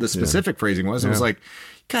whatever the specific phrasing was. It was like,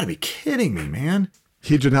 you got to be kidding me, man.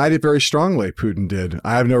 He denied it very strongly. Putin did.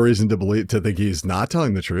 I have no reason to think he's not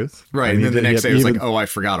telling the truth. Right. And then the next day it was like, oh, I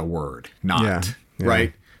forgot a word.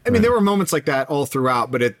 Right. I mean, there were moments like that all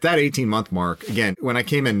throughout. But at that 18-month mark, again, when I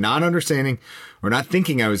came in not understanding or not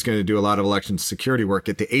thinking I was going to do a lot of election security work,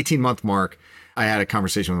 at the 18-month mark, I had a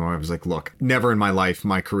conversation with my wife. I was like, look, never in my life,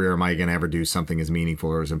 my career, am I going to ever do something as meaningful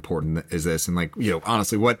or as important as this? And like,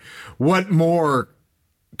 honestly, what more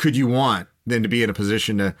could you want than to be in a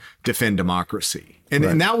position to defend democracy?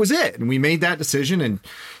 And that was it. And we made that decision. And,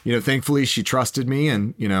 thankfully she trusted me,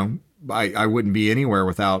 and, I wouldn't be anywhere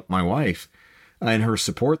without my wife and her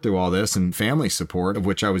support through all this, and family support, of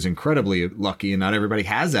which I was incredibly lucky. And not everybody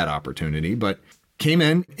has that opportunity, but came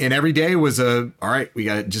in, and every day was all right, we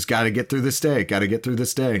got to get through this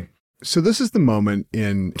day. So this is the moment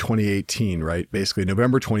in 2018, right? Basically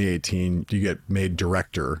November 2018, you get made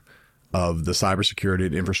director of the Cybersecurity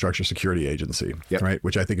and Infrastructure Security Agency, right?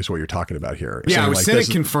 Which I think is what you're talking about here. Yeah, it was Senate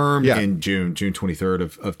confirmed in June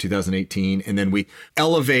 23rd of 2018. And then we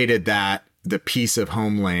elevated the piece of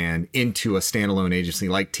Homeland into a standalone agency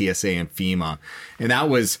like TSA and FEMA. And that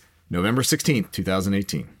was November 16th,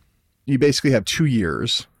 2018. You basically have 2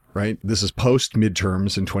 years, right? This is post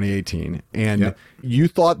midterms in 2018. And you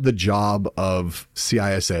thought the job of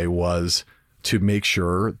CISA was to make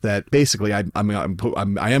sure that basically, I am going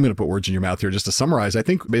to put words in your mouth here just to summarize. I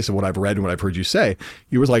think based on what I've read and what I've heard you say,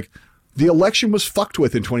 you was like, the election was fucked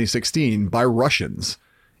with in 2016 by Russians.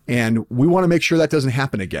 And we want to make sure that doesn't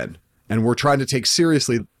happen again. And we're trying to take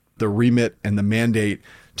seriously the remit and the mandate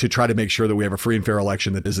to try to make sure that we have a free and fair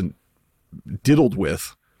election that isn't diddled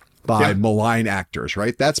with by malign actors,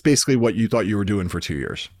 right? That's basically what you thought you were doing for 2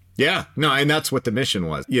 years. Yeah, no, and that's what the mission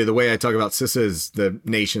was. The way I talk about CISA is the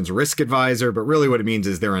nation's risk advisor, but really what it means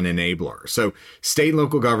is they're an enabler. So state and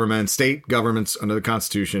local governments, state governments under the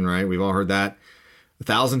Constitution, right? We've all heard that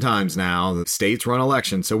 1,000 times now. The states run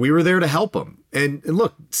elections. So we were there to help them. And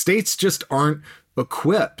look, states just aren't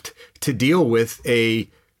equipped to deal with a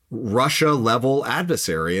Russia-level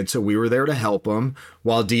adversary. And so we were there to help them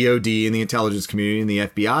while DOD and the intelligence community and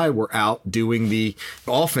the FBI were out doing the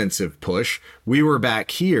offensive push. We were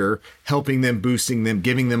back here helping them, boosting them,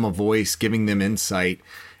 giving them a voice, giving them insight.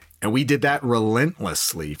 And we did that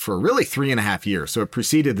relentlessly for really 3.5 years. So it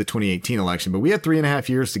preceded the 2018 election, but we had 3.5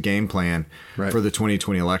 years to game plan for the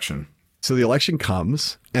 2020 election. So the election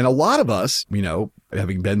comes, and a lot of us,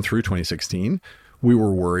 having been through 2016, we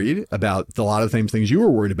were worried about a lot of the same things you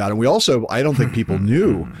were worried about. And we also, I don't think people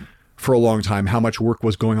knew for a long time how much work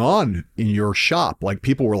was going on in your shop. Like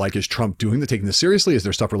people were like, is Trump taking this seriously? Is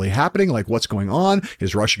there stuff really happening? Like what's going on?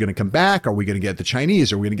 Is Russia going to come back? Are we going to get the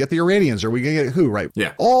Chinese? Are we going to get the Iranians? Are we going to get who? Right.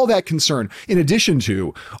 Yeah. All that concern, in addition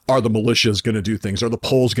to, are the militias going to do things? Are the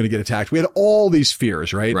polls going to get attacked? We had all these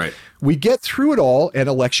fears, right? Right. We get through it all, and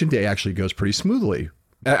election day actually goes pretty smoothly.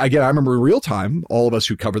 Again, I remember in real time, all of us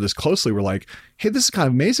who cover this closely were like, hey, this is kind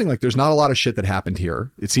of amazing. Like, there's not a lot of shit that happened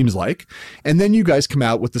here, it seems like. And then you guys come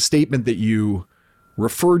out with the statement that you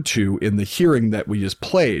referred to in the hearing that we just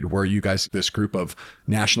played, where you guys, this group of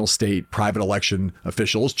national, state, private election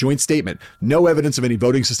officials, joint statement, no evidence of any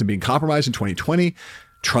voting system being compromised in 2020.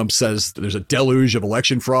 Trump says there's a deluge of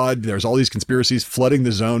election fraud. There's all these conspiracies flooding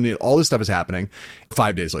the zone. All this stuff is happening.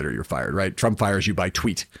 5 days later, you're fired, right? Trump fires you by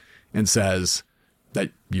tweet and says that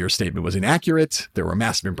your statement was inaccurate. There were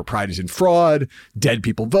massive improprieties and fraud. Dead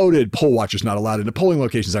people voted. Poll watchers not allowed into polling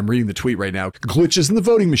locations. I'm reading the tweet right now. Glitches in the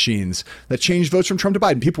voting machines that changed votes from Trump to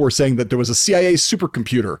Biden. People were saying that there was a CIA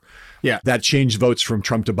supercomputer that changed votes from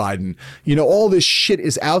Trump to Biden. All this shit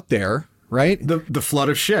is out there, right? The flood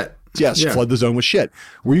of shit. Yes, flood the zone with shit.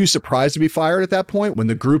 Were you surprised to be fired at that point when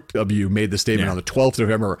the group of you made the statement on the 12th of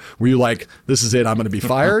November? Were you like, this is it, I'm going to be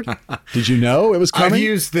fired? Did you know it was coming? I've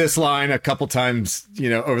used this line a couple times,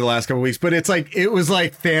 over the last couple of weeks, but it was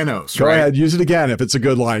like Thanos. Go ahead, use it again if it's a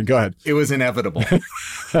good line. Go ahead. It was inevitable.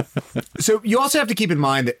 So you also have to keep in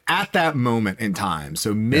mind that at that moment in time,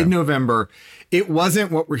 so mid-November, it wasn't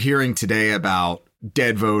what we're hearing today about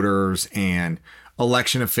dead voters and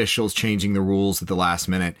election officials changing the rules at the last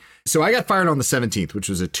minute. So I got fired on the 17th, which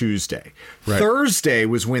was a Tuesday. Right. Thursday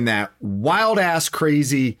was when that wild ass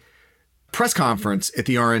crazy press conference at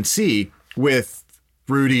the RNC with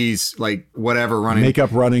Rudy's running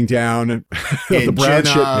makeup running down and the brown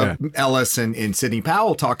Jenna shit. Ellis and Sidney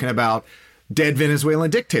Powell talking about dead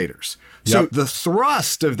Venezuelan dictators. So the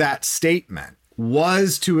thrust of that statement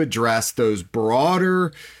was to address those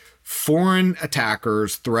broader foreign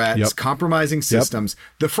attackers, threats, compromising systems.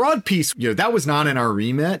 The fraud piece, that was not in our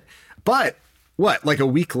remit. But a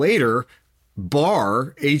week later,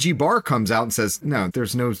 AG Barr comes out and says, no,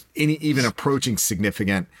 there's no even approaching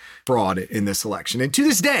significant fraud in this election. And to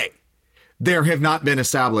this day, there have not been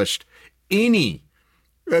established any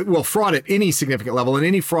fraud at any significant level, and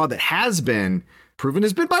any fraud that has been proven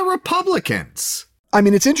has been by Republicans. I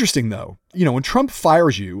mean, it's interesting, though. When Trump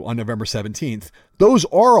fires you on November 17th, those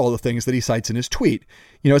are all the things that he cites in his tweet.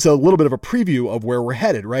 It's a little bit of a preview of where we're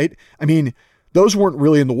headed, right? I mean, Those weren't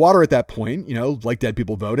really in the water at that point, like dead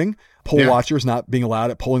people voting, poll watchers not being allowed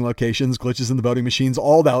at polling locations, glitches in the voting machines,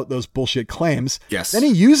 all those bullshit claims. Yes. Then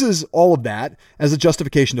he uses all of that as a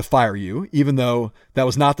justification to fire you, even though that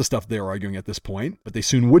was not the stuff they were arguing at this point, but they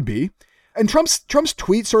soon would be. And Trump's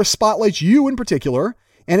tweet sort of spotlights you in particular,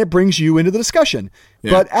 and it brings you into the discussion.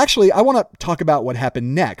 Yeah. But actually, I want to talk about what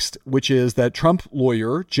happened next, which is that Trump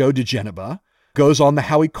lawyer Joe diGenova goes on the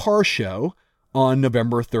Howie Carr show on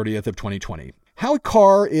November 30th of 2020. Howie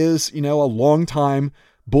Carr is, a longtime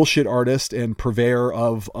bullshit artist and purveyor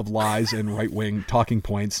of lies and right-wing talking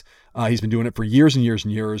points. He's been doing it for years and years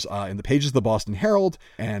and years in the pages of the Boston Herald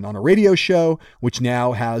and on a radio show, which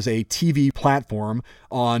now has a TV platform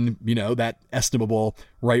on, that estimable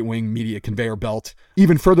right-wing media conveyor belt,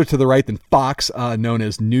 even further to the right than Fox, known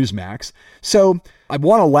as Newsmax. So I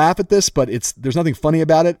want to laugh at this, but there's nothing funny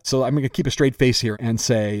about it. So I'm going to keep a straight face here and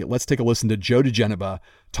say, let's take a listen to Joe diGenova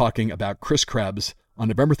talking about Chris Krebs on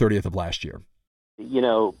November 30th of last year.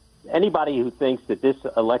 Anybody who thinks that this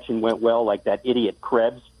election went well, like that idiot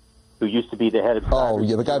Krebs, who used to be the head of... Oh,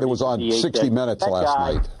 yeah, the guy that was on 60 Minutes last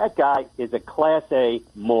night. That guy is a Class A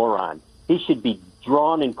moron. He should be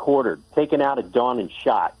drawn and quartered, taken out at dawn and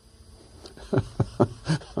shot.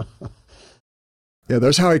 Yeah,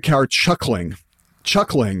 there's Howie Carr chuckling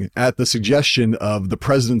at the suggestion of the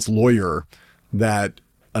president's lawyer that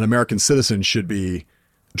an American citizen should be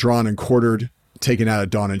drawn and quartered, taken out at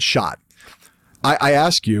dawn and shot. I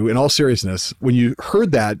ask you, in all seriousness, when you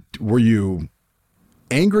heard that, were you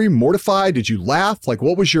angry, mortified? Did you laugh? Like,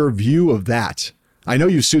 what was your view of that? I know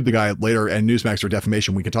you sued the guy later and Newsmax for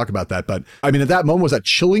defamation. We can talk about that. But I mean, at that moment, was that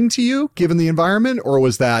chilling to you, given the environment? Or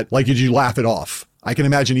was that like, did you laugh it off? I can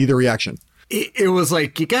imagine either reaction. It was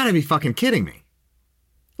like, you got to be fucking kidding me.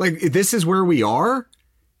 Like, this is where we are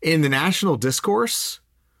in the national discourse,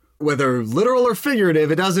 whether literal or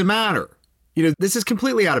figurative, it doesn't matter. This is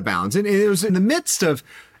completely out of bounds. And it was in the midst of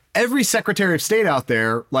every Secretary of State out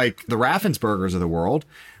there, like the Raffenspergers of the world,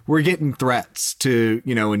 were getting threats to,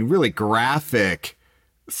 and really graphic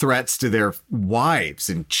threats to their wives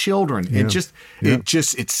and children. Yeah.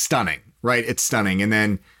 It's stunning, right? It's stunning. And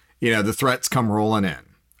then, the threats come rolling in.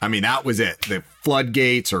 I mean, that was it. The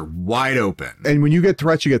floodgates are wide open. And when you get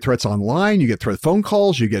threats online, you get phone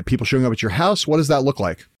calls, you get people showing up at your house. What does that look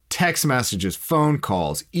like? Text messages, phone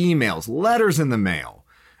calls, emails, letters in the mail,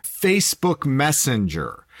 Facebook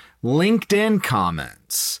Messenger, LinkedIn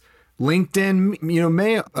comments, LinkedIn,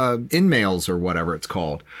 mail, in-mails or whatever it's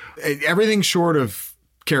called. Everything short of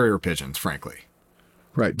carrier pigeons, frankly.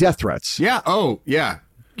 Right. Death threats. Yeah. Oh, yeah.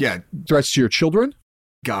 Yeah. Threats to your children?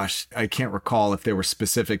 Gosh, I can't recall if they were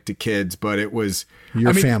specific to kids, but it was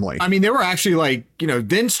your family. I mean, they were actually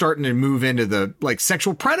then starting to move into the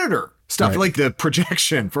sexual predator stuff. Right. Like the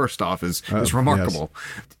projection, first off, is remarkable.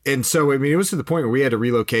 Yes. And so, it was to the point where we had to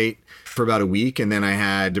relocate for about a week. And then I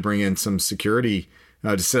had to bring in some security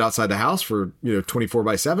to sit outside the house for,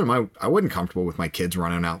 24/7. I wasn't comfortable with my kids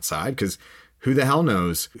running outside because who the hell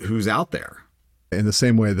knows who's out there. In the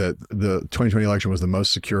same way that the 2020 election was the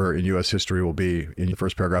most secure in U.S. history will be in the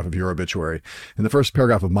first paragraph of your obituary. And the first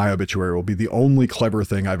paragraph of my obituary will be the only clever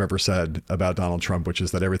thing I've ever said about Donald Trump, which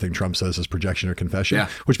is that everything Trump says is projection or confession,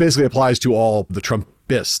 which basically applies to all the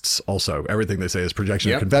Trumpists also. Everything they say is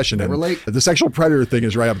projection or confession. And the sexual predator thing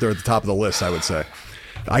is right up there at the top of the list, I would say.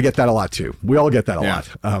 I get that a lot too. We all get that a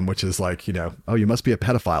lot, which is like, oh, you must be a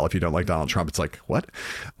pedophile if you don't like Donald Trump. It's like, what?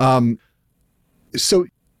 So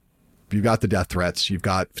you've got the death threats, you've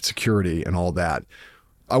got security and all that.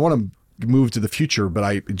 I want to move to the future, but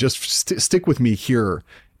I just stick with me here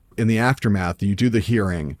in the aftermath. You do the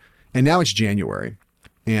hearing, and now it's January,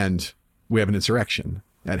 and we have an insurrection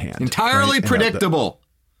at hand. Entirely predictable.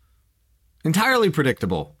 Entirely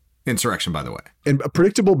predictable insurrection, by the way. And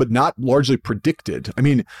predictable, but not largely predicted. I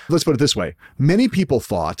mean, let's put it this way. Many people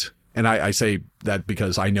thought, and I say that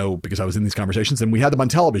because I know, because I was in these conversations and we had them on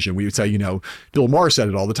television. We would say, Bill Maher said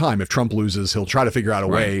it all the time. If Trump loses, he'll try to figure out a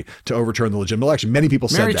way to overturn the legitimate election. Many people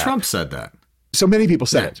said that. Mary Trump said that. So many people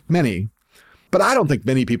said it. Many. But I don't think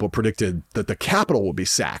many people predicted that the Capitol would be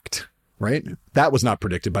sacked, right? That was not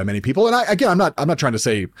predicted by many people. And I'm not trying to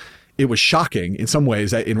say it was shocking. In some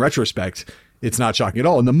ways, in retrospect, it's not shocking at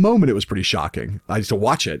all. In the moment, it was pretty shocking. I used to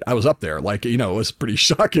watch it. I was up there. It was pretty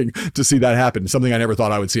shocking to see that happen. Something I never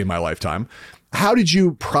thought I would see in my lifetime. How did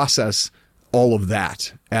you process all of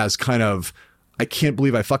that as kind of, I can't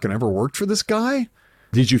believe I fucking ever worked for this guy?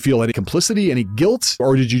 Did you feel any complicity, any guilt?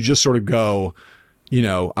 Or did you just sort of go,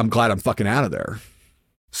 I'm glad I'm fucking out of there?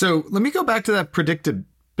 So let me go back to that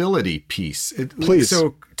predictability piece. Please.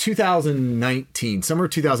 So 2019, summer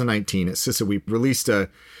of 2019 at CISA, we released a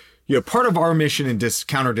part of our mission in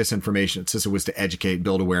counter disinformation system was to educate,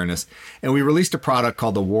 build awareness. And we released a product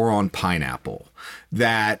called the War on Pineapple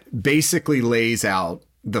that basically lays out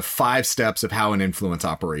the 5 steps of how an influence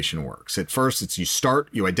operation works. At first, it's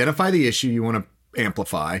you identify the issue you want to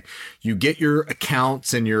amplify, you get your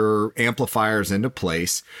accounts and your amplifiers into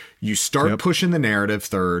place, you start pushing the narrative.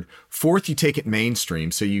 Third, fourth, you take it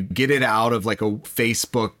mainstream. So you get it out of like a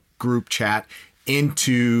Facebook group chat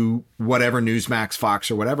into whatever, Newsmax,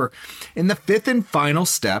 Fox, or whatever. And the 5th and final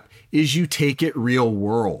step is you take it real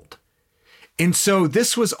world. And so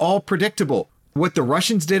this was all predictable. What the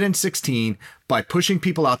Russians did in 2016 by pushing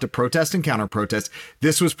people out to protest and counter-protest,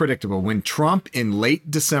 this was predictable. When Trump in late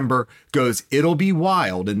December goes, it'll be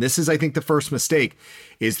wild, and this is, I think, the first mistake,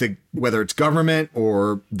 is whether it's government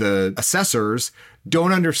or the assessors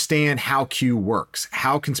don't understand how Q works,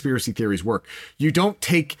 how conspiracy theories work. You don't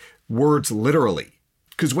take words literally,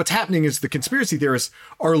 because what's happening is the conspiracy theorists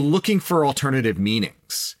are looking for alternative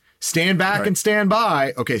meanings. Stand back and stand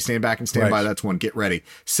by. Okay, stand back and stand by. That's one. Get ready.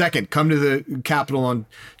 Second, come to the Capitol on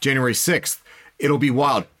January 6th. It'll be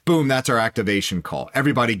wild. Boom, that's our activation call.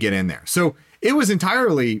 Everybody get in there. So it was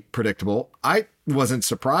entirely predictable. I wasn't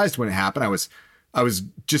surprised when it happened. I was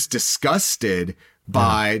just disgusted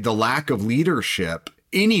by the lack of leadership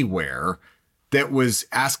anywhere that was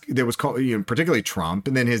called, particularly Trump,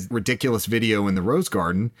 and then his ridiculous video in the Rose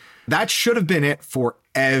Garden. That should have been it for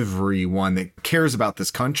everyone that cares about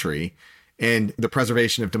this country and the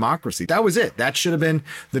preservation of democracy. That was it. That should have been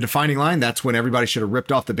the defining line. That's when everybody should have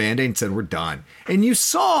ripped off the Band-Aid and said, we're done. And you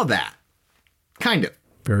saw that, kind of.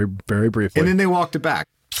 Very, very briefly. And then they walked it back.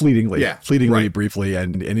 Fleetingly, briefly,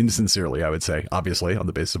 and insincerely, I would say, obviously, on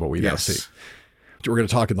the basis of what we now see. We're going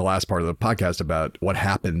to talk in the last part of the podcast about what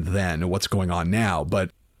happened then and what's going on now.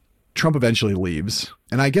 But Trump eventually leaves.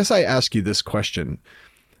 And I guess I ask you this question.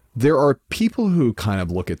 There are people who kind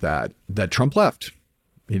of look at that Trump left.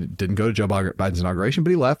 He didn't go to Joe Biden's inauguration,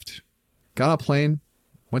 but he left, got on a plane,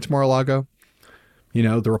 went to Mar-a-Lago.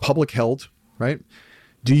 The Republic held, right?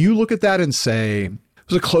 Do you look at that and say, it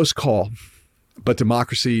was a close call, but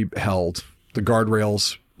democracy held, the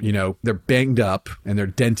guardrails, they're banged up and they're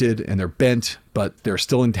dented and they're bent, but they're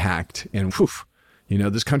still intact. And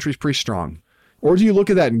this country's pretty strong. Or do you look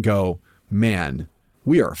at that and go, man,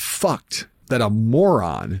 we are fucked that a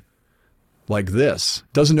moron like this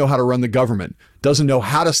doesn't know how to run the government, doesn't know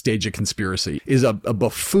how to stage a conspiracy, is a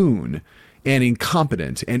buffoon and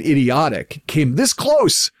incompetent and idiotic, came this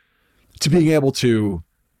close to being able to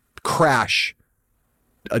crash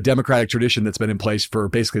a democratic tradition that's been in place for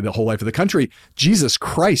basically the whole life of the country. Jesus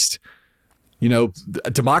Christ,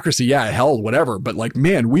 democracy, it held, whatever. But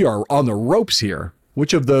man, we are on the ropes here.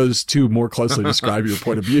 Which of those two more closely describe your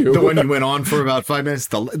point of view? The one you went on for about 5 minutes.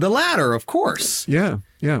 The latter, of course. Yeah.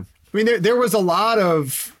 I mean, there was a lot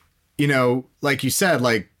of, like you said,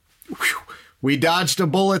 we dodged a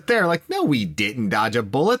bullet there. No, we didn't dodge a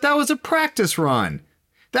bullet. That was a practice run.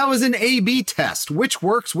 That was an A/B test. Which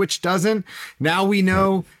works, which doesn't. Now we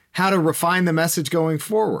know how to refine the message going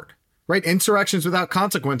forward, right? Insurrections without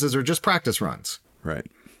consequences are just practice runs. Right.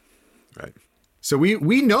 So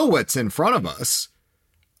we know what's in front of us.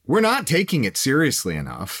 We're not taking it seriously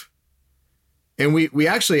enough. And we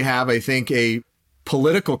actually have, I think, a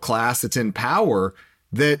political class that's in power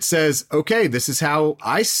that says, okay, this is how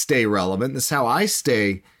I stay relevant. This is how I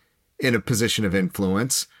stay in a position of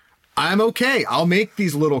influence. I'm okay. I'll make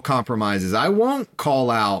these little compromises. I won't call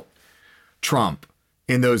out Trump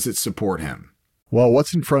and those that support him. Well,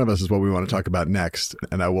 what's in front of us is what we want to talk about next.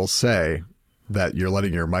 And I will say that you're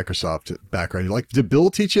letting your Microsoft background, did Bill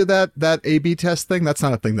teach you that A/B test thing? That's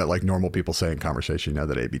not a thing that normal people say in conversation.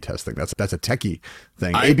 That A/B test thing. That's a techie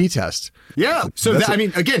thing. A/B test. Yeah. So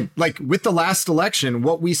again, with the last election,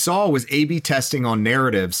 what we saw was A/B testing on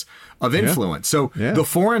narratives of influence. So the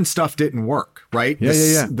foreign stuff didn't work, right?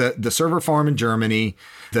 The server farm in Germany,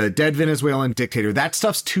 the dead Venezuelan dictator, that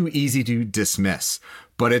stuff's too easy to dismiss.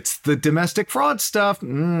 But it's the domestic fraud stuff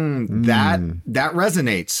that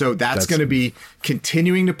resonates. So that's going to be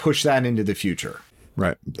continuing to push that into the future.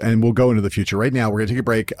 Right. And we'll go into the future. Right now, we're going to take a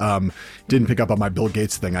break. Didn't pick up on my Bill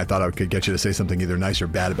Gates thing. I thought I could get you to say something either nice or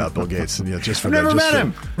bad about Bill Gates. Just for I've never met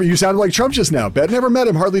him. You sounded like Trump just now. Never met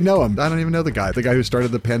him. Hardly know him. I don't even know the guy who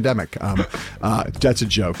started the pandemic. That's a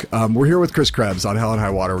joke. We're here with Chris Krebs on Hell and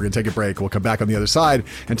High Water. We're going to take a break. We'll come back on the other side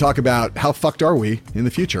and talk about how fucked are we in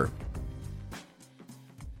the future.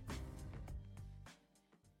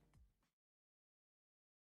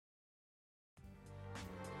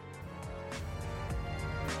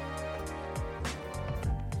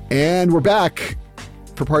 And we're back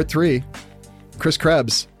for part 3. Chris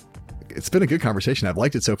Krebs It's been a good conversation. I've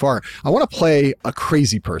liked it so far. I want to play a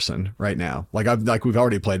crazy person right now. Like we've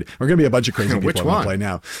already played. We're going to be a bunch of crazy people. Which one? Play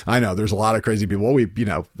now. I know there's a lot of crazy people.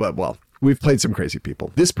 We've played some crazy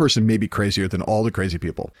people. This person may be crazier than all the crazy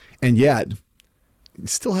people, and yet he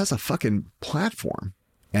still has a fucking platform.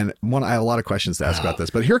 And I have a lot of questions to ask about this.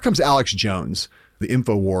 But here comes Alex Jones, the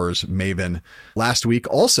InfoWars maven. Last week,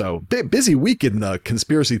 also busy week in the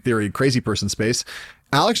conspiracy theory crazy person space.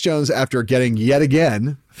 Alex Jones, after getting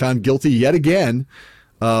found guilty yet again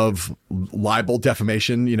of libel,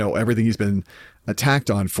 defamation, everything he's been attacked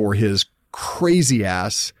on for his crazy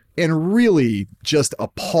ass and really just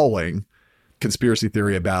appalling conspiracy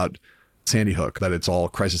theory about Sandy Hook, that it's all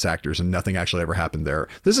crisis actors and nothing actually ever happened there.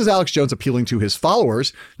 This is Alex Jones appealing to his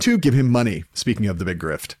followers to give him money. Speaking of the big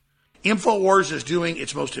grift. InfoWars is doing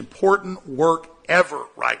its most important work ever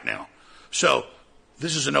right now. So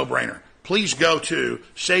this is a no-brainer. Please go to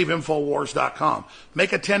SaveInfoWars.com.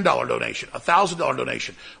 Make a $10 donation, a $1,000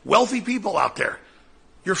 donation. Wealthy people out there,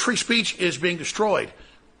 your free speech is being destroyed.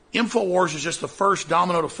 InfoWars is just the first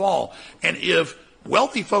domino to fall. And if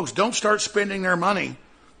wealthy folks don't start spending their money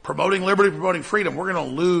promoting liberty, promoting freedom, we're going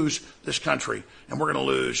to lose this country and we're going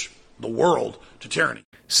to lose the world to tyranny.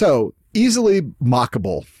 So easily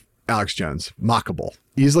mockable, Alex Jones. Mockable.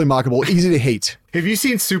 Easily mockable, easy to hate. Have you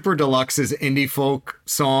seen Super Deluxe's indie folk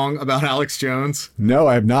song about Alex Jones? No,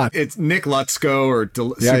 I have not. It's Nick Lutzko or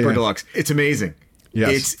Super Deluxe. It's amazing.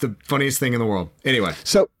 Yes. It's the funniest thing in the world. Anyway.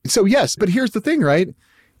 So yes, but here's the thing, right?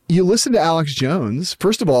 You listen to Alex Jones.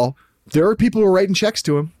 First of all, there are people who are writing checks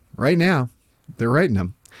to him right now. They're writing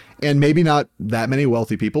them. And maybe not that many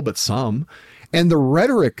wealthy people, but some. And the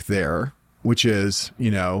rhetoric there, which is,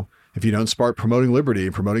 if you don't start promoting liberty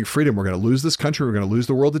and promoting freedom, we're going to lose this country. We're going to lose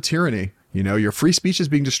the world to tyranny. Your free speech is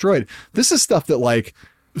being destroyed. This is stuff that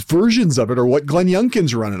versions of it are what Glenn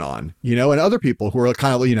Youngkin's running on, and other people who are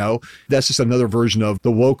kind of, that's just another version of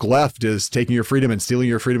the woke left is taking your freedom and stealing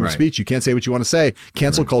your freedom of speech. You can't say what you want to say.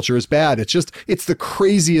 Cancel culture is bad. It's the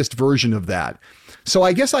craziest version of that. So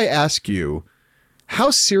I guess I ask you, how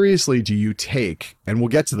seriously do you take, and we'll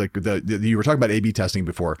get to the you were talking about A/B testing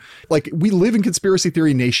before, we live in conspiracy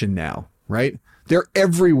theory nation now, right? They're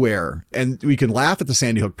everywhere. And we can laugh at the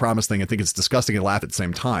Sandy Hook promise thing and think it's disgusting and laugh at the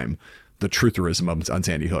same time, the trutherism on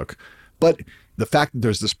Sandy Hook. But the fact that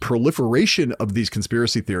there's this proliferation of these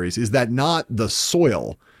conspiracy theories, is that not the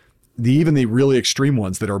soil, even the really extreme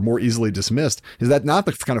ones that are more easily dismissed, is that not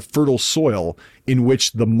the kind of fertile soil in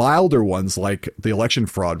which the milder ones, like the election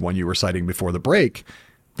fraud one you were citing before the break,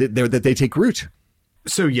 that they take root?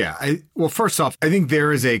 So, yeah. First off, I think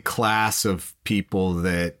there is a class of people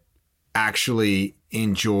that actually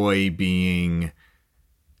enjoy being,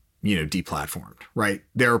 deplatformed, right?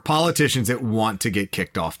 There are politicians that want to get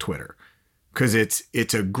kicked off Twitter because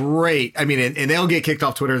it's a great, and they'll get kicked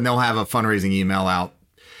off Twitter and they'll have a fundraising email out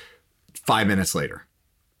 5 minutes later,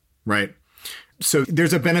 right? So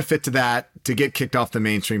there's a benefit to that, to get kicked off the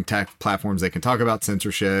mainstream tech platforms. They can talk about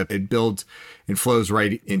censorship. It builds and flows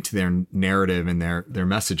right into their narrative and their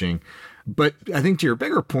messaging. But I think to your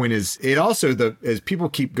bigger point is it also, as people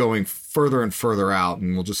keep going further and further out,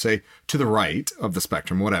 and we'll just say to the right of the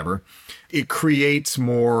spectrum, whatever, it creates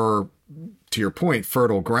more, to your point,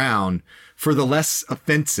 fertile ground for the less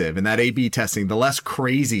offensive and that A/B testing, the less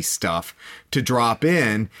crazy stuff to drop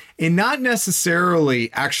in and not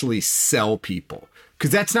necessarily actually sell people.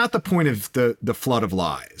 Because that's not the point of the flood of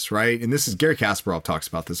lies, right? And this is Gary Kasparov talks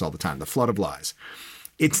about this all the time, the flood of lies.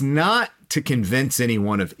 It's not to convince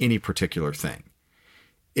anyone of any particular thing.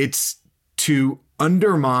 It's to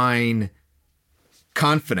undermine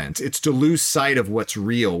confidence. It's to lose sight of what's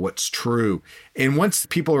real, what's true. And once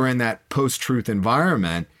people are in that post-truth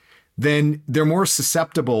environment, then they're more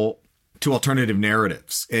susceptible to alternative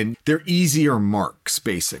narratives and they're easier marks,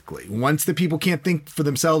 basically. Once the people can't think for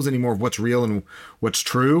themselves anymore of what's real and what's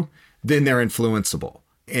true, then they're influenceable.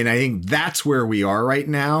 And I think that's where we are right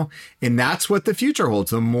now. And that's what the future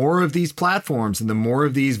holds. The more of these platforms and the more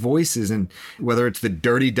of these voices, and whether it's the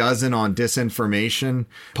dirty dozen on disinformation,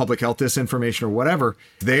 public health disinformation or whatever,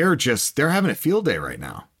 they're having a field day right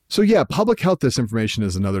now. So yeah, public health disinformation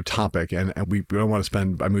is another topic, and we don't want to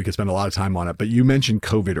spend, we could spend a lot of time on it, but you mentioned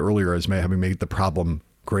COVID earlier as having made the problem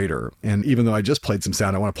greater. And even though I just played some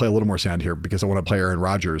sound, I want to play a little more sound here because I want to play Aaron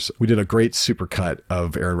Rodgers. We did a great supercut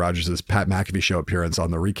of Aaron Rodgers' Pat McAfee show appearance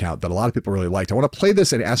on the recount that a lot of people really liked. I want to play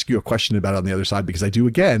this and ask you a question about it on the other side, because I do,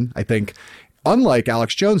 again, I think, unlike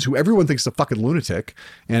Alex Jones, who everyone thinks is a fucking lunatic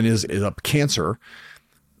and is a cancer,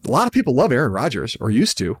 A lot of people love Aaron Rodgers, or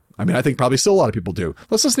used to. I mean, I think probably still a lot of people do.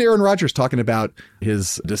 Let's listen to Aaron Rodgers talking about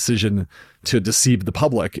his decision to deceive the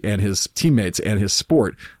public and his teammates and his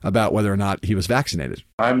sport about whether or not he was vaccinated.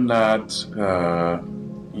 I'm not,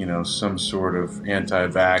 some sort of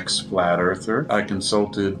anti-vax flat earther. I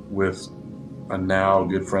consulted with a now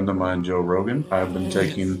good friend of mine, Joe Rogan. I've been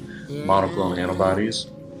taking monoclonal antibodies,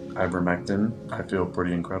 ivermectin. I feel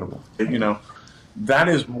pretty incredible. That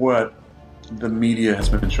is what the media has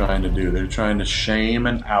been trying to do. They're trying to shame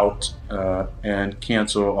and out and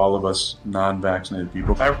cancel all of us non-vaccinated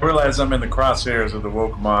people. I realize I'm in the crosshairs of the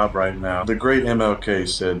woke mob right now. The great MLK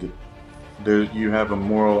said that you have a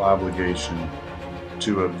moral obligation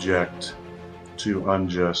to object to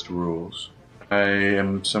unjust rules. I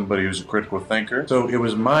am somebody who's a critical thinker, so it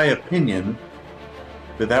was my opinion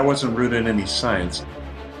that wasn't rooted in any science.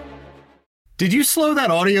 Did you slow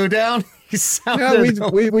that audio down? Yeah,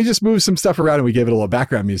 we just moved some stuff around and we gave it a little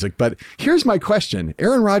background music. But here's my question.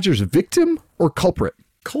 Aaron Rodgers, victim or culprit?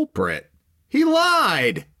 Culprit. He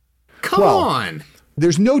lied. Come on.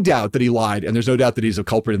 There's no doubt that he lied, and there's no doubt that he's a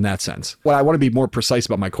culprit in that sense. Well, I want to be more precise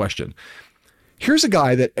about my question. Here's a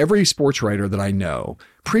guy that every sports writer that I know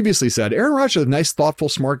previously said, Aaron Rodgers is a nice, thoughtful,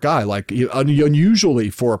 smart guy, like unusually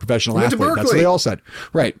for a professional athlete. That's what they all said.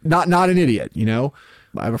 Right. Not an idiot,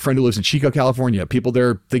 I have a friend who lives in Chico, California. People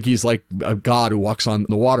there think he's like a god who walks on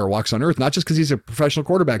the water, walks on earth, not just because he's a professional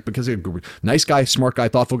quarterback, because he's a nice guy, smart guy,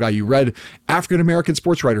 thoughtful guy. You read African-American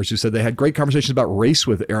sports writers who said they had great conversations about race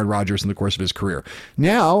with Aaron Rodgers in the course of his career.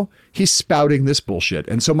 Now he's spouting this bullshit.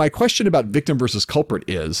 And so my question about victim versus culprit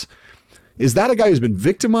is that a guy who's been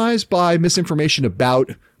victimized by misinformation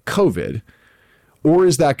about COVID, or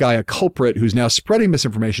is that guy a culprit who's now spreading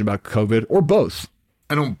misinformation about COVID, or both?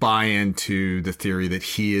 I don't buy into the theory that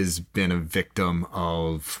he has been a victim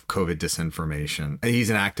of COVID disinformation. He's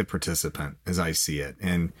an active participant, as I see it.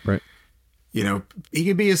 And, he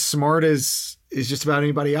can be as smart as just about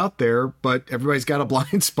anybody out there, but everybody's got a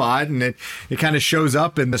blind spot, and it kind of shows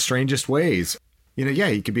up in the strangest ways.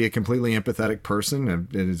 He could be a completely empathetic person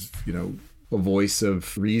and is, a voice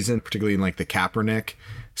of reason, particularly in like the Kaepernick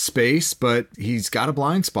space, but he's got a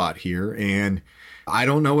blind spot here. And I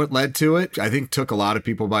don't know what led to it. I think took a lot of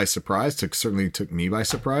people by surprise. Certainly took me by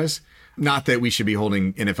surprise. Not that we should be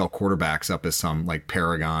holding NFL quarterbacks up as some like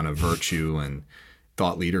paragon of virtue and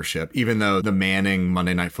thought leadership, even though the Manning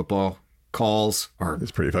Monday Night Football calls are it's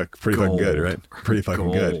pretty fucking good, right? Pretty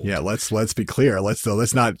fucking good. Yeah, let's be clear. Let's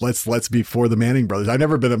be for the Manning brothers. I've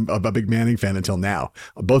never been a big Manning fan until now.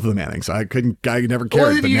 Both of the Mannings. I never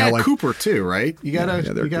cared. Well, but you now got Cooper too, right? You got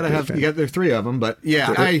three of them, but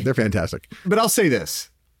yeah, they're fantastic. But I'll say this: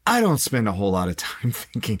 I don't spend a whole lot of time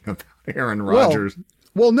thinking about Aaron Rodgers.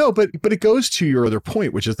 Well, no, but it goes to your other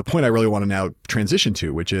point, which is the point I really want to now transition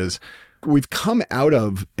to, which is we've come out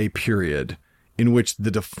of a period in which the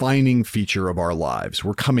defining feature of our lives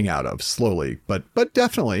we're coming out of slowly, but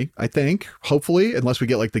definitely, I think, hopefully, unless we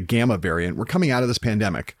get like the Gamma variant, we're coming out of this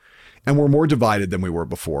pandemic and we're more divided than we were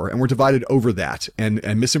before. And we're divided over that. And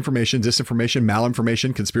misinformation, disinformation,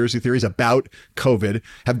 malinformation, conspiracy theories about COVID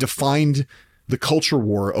have defined the culture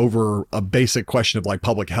war over a basic question of like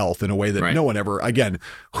public health in a way that no one ever, again,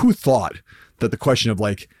 who thought that the question of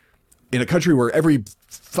like, in a country where every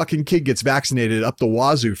fucking kid gets vaccinated up the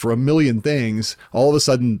wazoo for a million things, all of a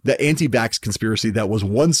sudden the anti-vax conspiracy that was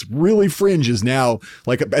once really fringe is now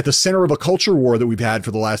like at the center of a culture war that we've had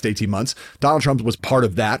for the last 18 months. Donald Trump was part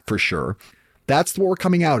of that for sure. That's what we're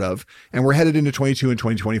coming out of. And we're headed into 22 and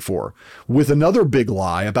 2024 with another big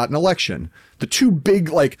lie about an election. The two big,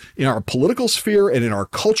 like in our political sphere and in our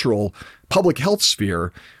cultural public health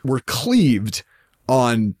sphere, we're cleaved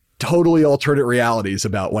on totally alternate realities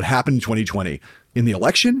about what happened in 2020 in the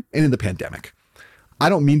election and in the pandemic. I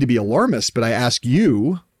don't mean to be alarmist, but I ask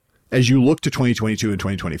you, as you look to 2022 and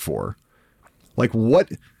 2024, like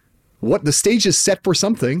what the stage is set for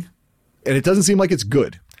something, and it doesn't seem like it's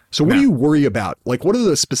good. So what do you worry about? Like, what are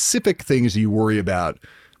the specific things you worry about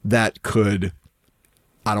that could,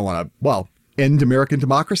 end American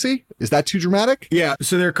democracy? Is that too dramatic? Yeah.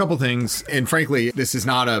 So there are a couple things. And frankly, this is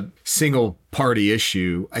not a single party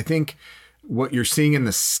issue. I think what you're seeing in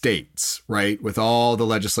the states, right, with all the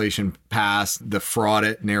legislation passed, the fraud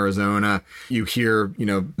in Arizona, you hear,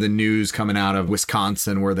 the news coming out of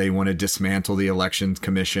Wisconsin where they want to dismantle the elections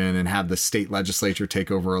commission and have the state legislature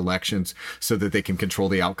take over elections so that they can control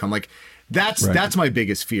the outcome. Like that's my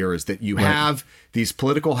biggest fear, is that you have these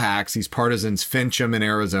political hacks, these partisans, Fincham in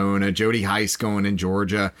Arizona, Jody Heiss going in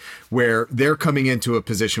Georgia, where they're coming into a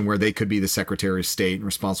position where they could be the Secretary of State and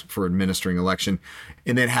responsible for administering election,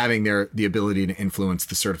 and then having the ability to influence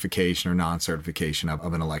the certification or non-certification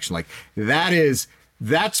of an election. Like that is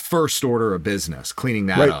That's first order of business, cleaning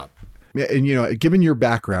that up. Yeah, and given your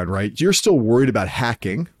background, right, you're still worried about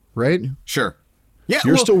hacking, right? Sure. Yeah,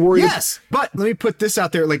 you're still worried. Yes, but let me put this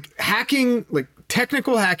out there: like hacking, like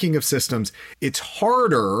technical hacking of systems, it's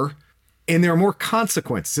harder, and there are more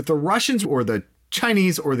consequences. If the Russians or the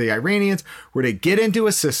Chinese or the Iranians were to get into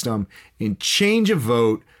a system and change a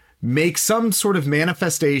vote, make some sort of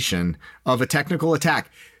manifestation of a technical attack,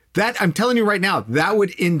 that I'm telling you right now, that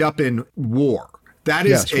would end up in war. That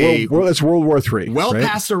is that's World War III. Well, right?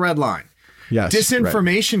 Past the red line. Yes.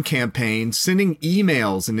 Disinformation campaigns, sending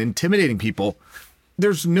emails and intimidating people.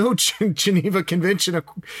 There's no Geneva Convention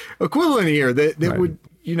equivalent here that would,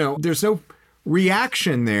 there's no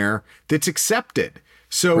reaction there that's accepted.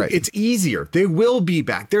 So it's easier. They will be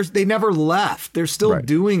back. They never left. They're still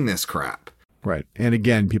doing this crap. Right. And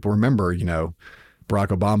again, people remember, Barack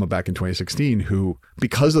Obama back in 2016, who,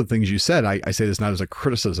 because of the things you said, I say this not as a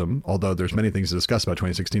criticism, although there's many things to discuss about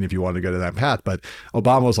 2016 if you want to go to that path. But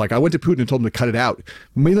Obama was like, I went to Putin and told him to cut it out,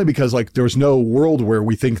 mainly because there was no world where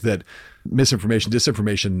we think that misinformation,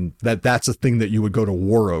 disinformation, that's a thing that you would go to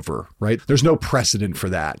war over, right? There's no precedent for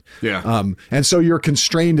that. Yeah. And so you're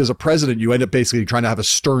constrained as a president. You end up basically trying to have a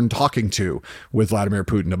stern talking to with Vladimir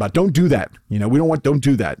Putin about don't do that. Don't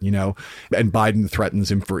do that, and Biden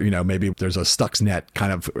threatens him for, maybe there's a Stuxnet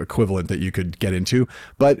kind of equivalent that you could get into.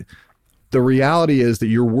 But the reality is that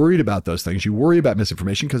you're worried about those things. You worry about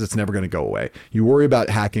misinformation because it's never going to go away. You worry about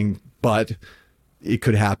hacking, but it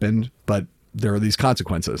could happen, but there are these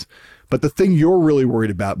consequences. But the thing you're really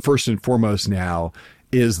worried about, first and foremost now,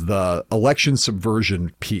 is the election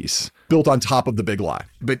subversion piece built on top of the big lie.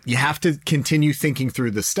 But you have to continue thinking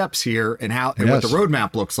through the steps here and what the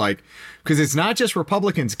roadmap looks like, because it's not just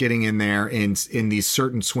Republicans getting in there in these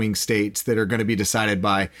certain swing states that are going to be decided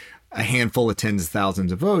by a handful of tens of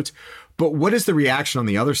thousands of votes. But what is the reaction on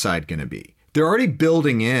the other side going to be? They're already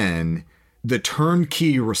building in the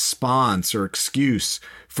turnkey response or excuse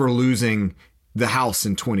for losing the House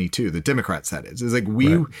in 22, the Democrats, that is. It's like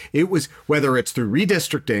it was, whether it's through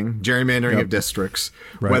redistricting, gerrymandering of districts,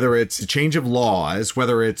 whether it's a change of laws,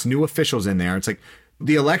 whether it's new officials in there, it's like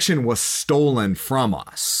the election was stolen from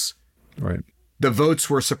us. Right. The votes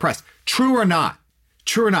were suppressed. True or not,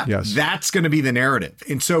 yes. That's going to be the narrative.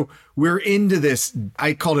 And so we're into this,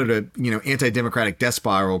 I called it a, anti-democratic death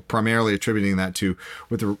spiral, primarily attributing that to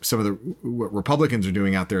what Republicans are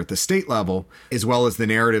doing out there at the state level, as well as the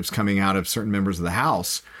narratives coming out of certain members of the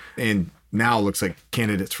House. And now it looks like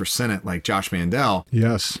candidates for Senate like Josh Mandel.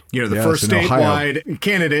 Yes. The first statewide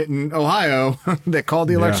candidate in Ohio that called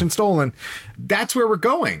the election stolen. That's where we're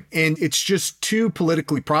going. And it's just too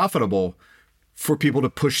politically profitable for people to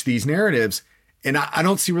push these narratives. And I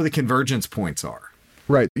don't see where the convergence points are.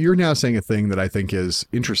 Right. You're now saying a thing that I think is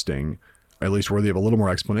interesting, at least worthy of a little more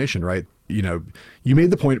explanation, right? You made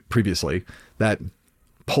the point previously that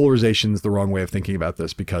polarization is the wrong way of thinking about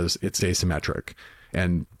this because it's asymmetric,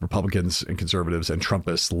 and Republicans and conservatives and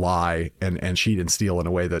Trumpists lie and cheat and steal in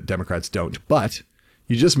a way that Democrats don't. But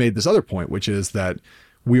you just made this other point, which is that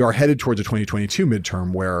we are headed towards a 2022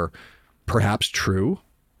 midterm where perhaps true,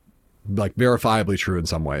 like verifiably true in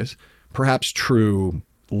some ways, perhaps true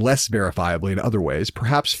less verifiably in other ways,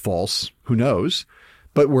 perhaps false, who knows,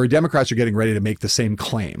 but where Democrats are getting ready to make the same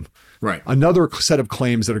claim. Right. Another set of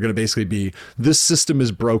claims that are going to basically be, this system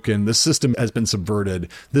is broken, this system has been subverted,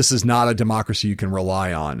 this is not a democracy you can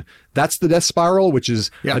rely on. That's the death spiral, which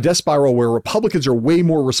is a death spiral where Republicans are way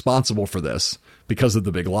more responsible for this because of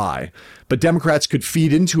the big lie. But Democrats could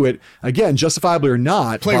feed into it, again, justifiably or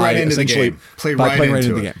not. Play right into the game. Play right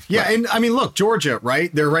into the game. Yeah, right. And I mean, look, Georgia,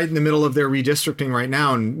 right? They're right in the middle of their redistricting right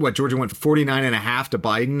now. And Georgia went 49.5 to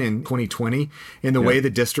Biden in 2020. And the way the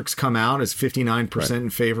districts come out is 59% in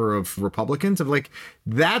favor of Republicans. Of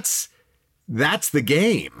that's the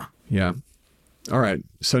game. Yeah. All right.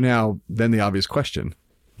 So now, then the obvious question,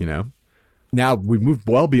 now we've moved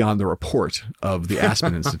well beyond the report of the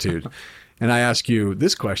Aspen Institute. And I ask you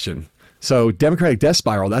this question. So Democratic death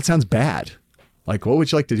spiral, that sounds bad. What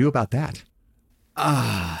would you like to do about that?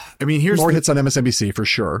 Here's more hits on MSNBC for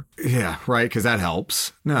sure. Yeah, right. Because that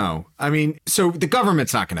helps. No, so the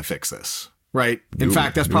government's not going to fix this. Right. In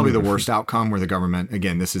fact, that's probably the worst outcome, where the government,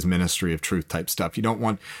 again, this is Ministry of Truth type stuff. You don't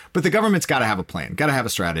want, but the government's got to have a plan, got to have a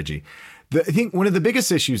strategy. I think one of the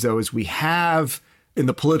biggest issues, though, is we have in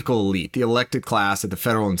the political elite, the elected class at the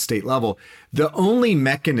federal and state level, the only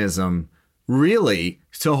mechanism really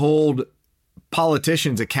to hold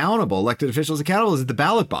politicians accountable, elected officials accountable, is at the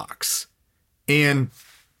ballot box. And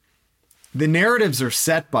the narratives are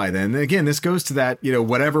set by then. And again, this goes to that,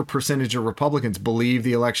 whatever percentage of Republicans believe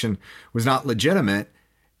the election was not legitimate,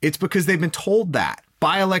 it's because they've been told that.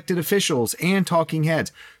 by elected officials and talking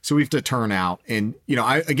heads. So we have to turn out. And,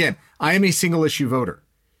 I am a single issue voter.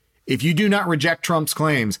 If you do not reject Trump's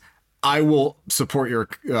claims, I will support your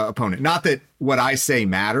opponent. Not that what I say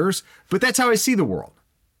matters, but that's how I see the world.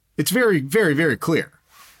 It's very, very, very clear.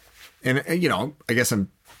 And, I guess I'm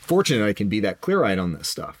fortunate I can be that clear-eyed on this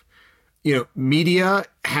stuff. Media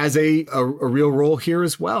has a real role here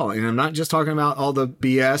as well. And I'm not just talking about all the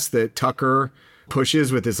BS that Tucker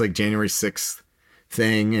pushes with this like January 6th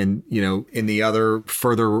thing and, in the other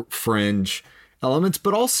further fringe elements,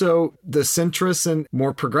 but also the centrist and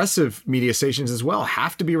more progressive media stations as well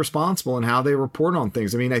have to be responsible in how they report on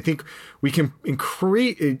things. I mean, I think we can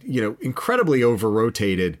incredibly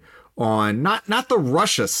over-rotated on not the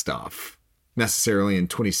Russia stuff necessarily in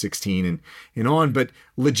 2016 and on, but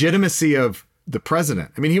legitimacy of the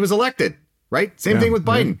president. I mean, he was elected, right? Same thing with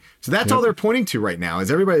Biden. So that's all they're pointing to right now is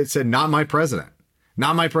everybody that said, not my president.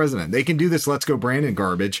 Not my president. They can do this let's go Brandon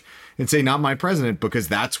garbage and say not my president because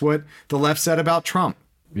that's what the left said about Trump.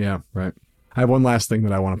 Yeah, right. I have one last thing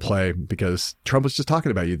that I want to play because Trump was just talking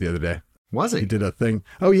about you the other day. Was he? He did a thing.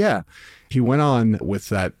 Oh, yeah. He went on with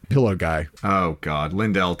that pillow guy. Oh, God.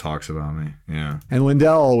 Lindell talks about me. Yeah. And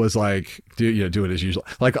Lindell was like, do it as usual.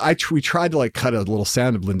 Like we tried to like cut a little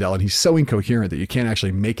sound of Lindell and he's so incoherent that you can't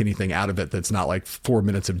actually make anything out of it that's not like 4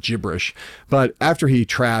 minutes of gibberish. But after he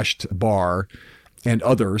trashed Barr and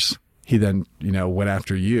others, he then, went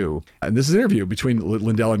after you. And this is an interview between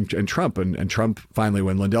Lindell and Trump. And Trump finally,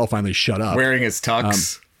 when Lindell finally shut up. Wearing his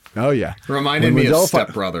tux. Oh, yeah. Reminded me of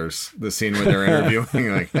Step Brothers, the scene when they're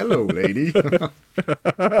interviewing, like, hello, lady.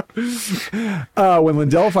 When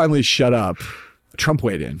Lindell finally shut up, Trump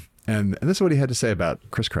weighed in. And this is what he had to say about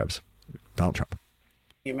Chris Krebs, Donald Trump.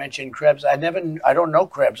 You mentioned Krebs. I don't know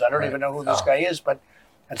Krebs. I don't even know who this guy is, but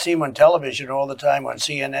I see him on television all the time on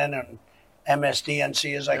CNN and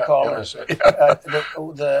MSDNC, as I call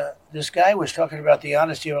it. This guy was talking about the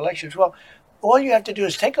honesty of elections. Well, all you have to do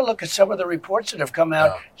is take a look at some of the reports that have come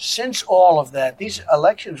out since all of that. These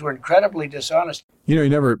elections were incredibly dishonest. He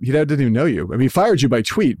didn't even know you. I mean, he fired you by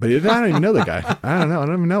tweet, but I don't even know the guy. I don't know. I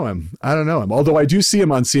don't even know him. I don't know him. Although I do see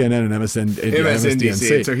him on CNN and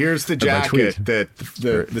MSNBC. So here's the jacket that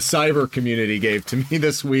the cyber community gave to me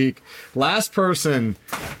this week. Last person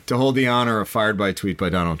to hold the honor of fired by tweet by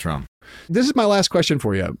Donald Trump. This is my last question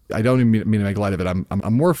for you. I don't even mean to make light of it.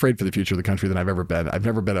 I'm more afraid for the future of the country than I've ever been. I've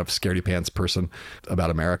never been a scaredy pants person about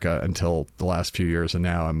America until the last few years. And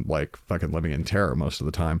now I'm like fucking living in terror most of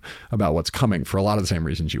the time about what's coming for a lot of the same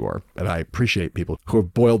reasons you are. And I appreciate people who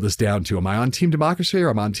have boiled this down to, am I on team democracy or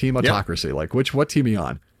am I on team autocracy? Yep. Like what team are you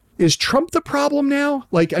on? Is Trump the problem now?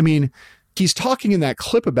 He's talking in that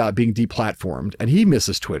clip about being deplatformed and he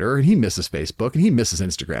misses Twitter and he misses Facebook and he misses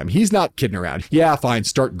Instagram. He's not kidding around. Yeah, fine.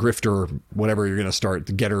 Start Grifter, whatever you're going to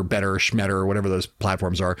start, Getter, Better, Schmetter, whatever those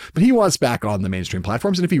platforms are. But he wants back on the mainstream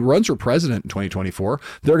platforms. And if he runs for president in 2024,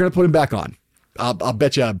 they're going to put him back on. I'll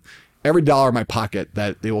bet you every dollar in my pocket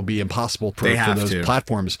that it will be impossible for those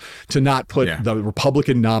platforms to not put the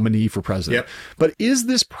Republican nominee for president. Yep. But is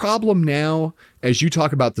this problem now, as you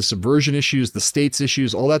talk about the subversion issues, the states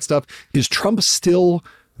issues, all that stuff, is Trump still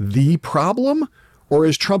the problem? Or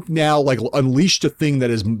is Trump now like unleashed a thing that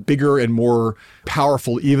is bigger and more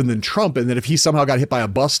powerful even than Trump? And that if he somehow got hit by a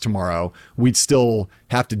bus tomorrow, we'd still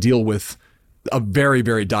have to deal with a very,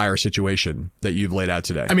 very dire situation that you've laid out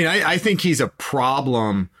today? I mean, I think he's a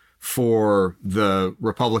problem for the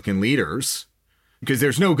Republican leaders because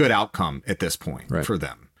there's no good outcome at this point for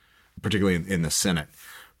them, particularly in the Senate.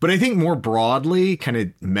 But I think more broadly, kind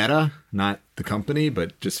of Meta, not the company,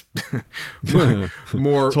 but just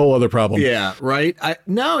more. It's a whole other problem. Yeah, right.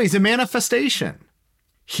 No, he's a manifestation.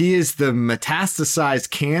 He is the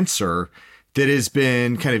metastasized cancer that has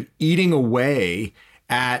been kind of eating away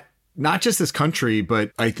at not just this country,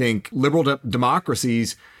 but I think liberal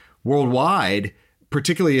democracies worldwide,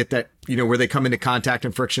 particularly at that, where they come into contact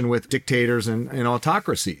and friction with dictators and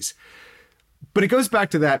autocracies. But it goes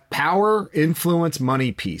back to that power, influence,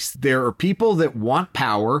 money piece. There are people that want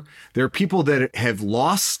power. There are people that have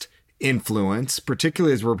lost influence,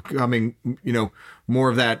 particularly as we're becoming, more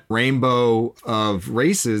of that rainbow of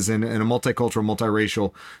races and a multicultural,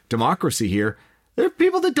 multiracial democracy here. There are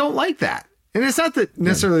people that don't like that. And it's not that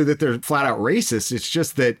necessarily that they're flat out racist. It's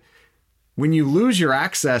just that when you lose your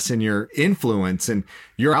access and your influence and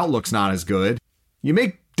your outlook's not as good, you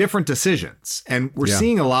make different decisions. And we're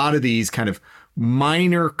seeing a lot of these kind of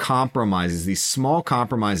minor compromises, these small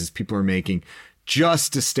compromises people are making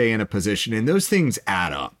just to stay in a position. And those things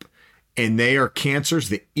add up. And they are cancers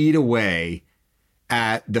that eat away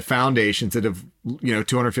at the foundations that have,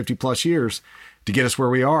 250 plus years to get us where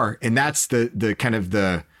we are. And that's the kind of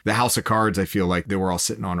the the house of cards I feel like that we're all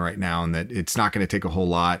sitting on right now, and that it's not going to take a whole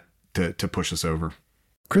lot to push us over.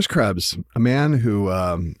 Chris Krebs, a man who,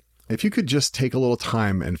 if you could just take a little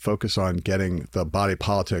time and focus on getting the body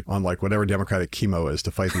politic on like whatever Democratic chemo is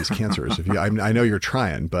to fight these cancers. I know you're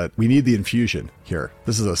trying, but we need the infusion here.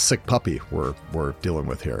 This is a sick puppy we're dealing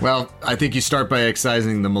with here. Well, I think you start by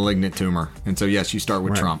excising the malignant tumor. And so, yes, you start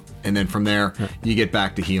with Trump. And then from there, you get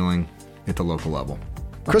back to healing at the local level.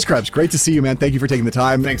 Chris Krebs, great to see you, man. Thank you for taking the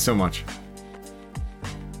time. Thanks so much.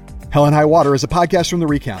 Hell and High Water is a podcast from The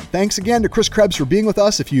Recount. Thanks again to Chris Krebs for being with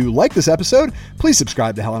us. If you like this episode, please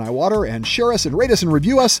subscribe to Hell and High Water and share us and rate us and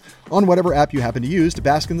review us on whatever app you happen to use to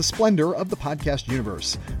bask in the splendor of the podcast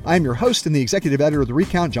universe. I am your host and the executive editor of The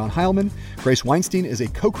Recount, John Heilman. Grace Weinstein is a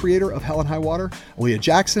co-creator of Hell and High Water. Aaliyah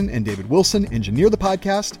Jackson and David Wilson engineer the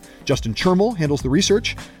podcast. Justin Chermel handles the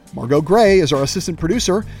research. Margot Gray is our assistant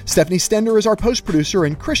producer. Stephanie Stender is our post-producer.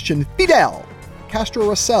 And Christian Fidel Castro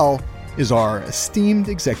Russell is our esteemed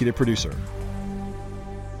executive producer.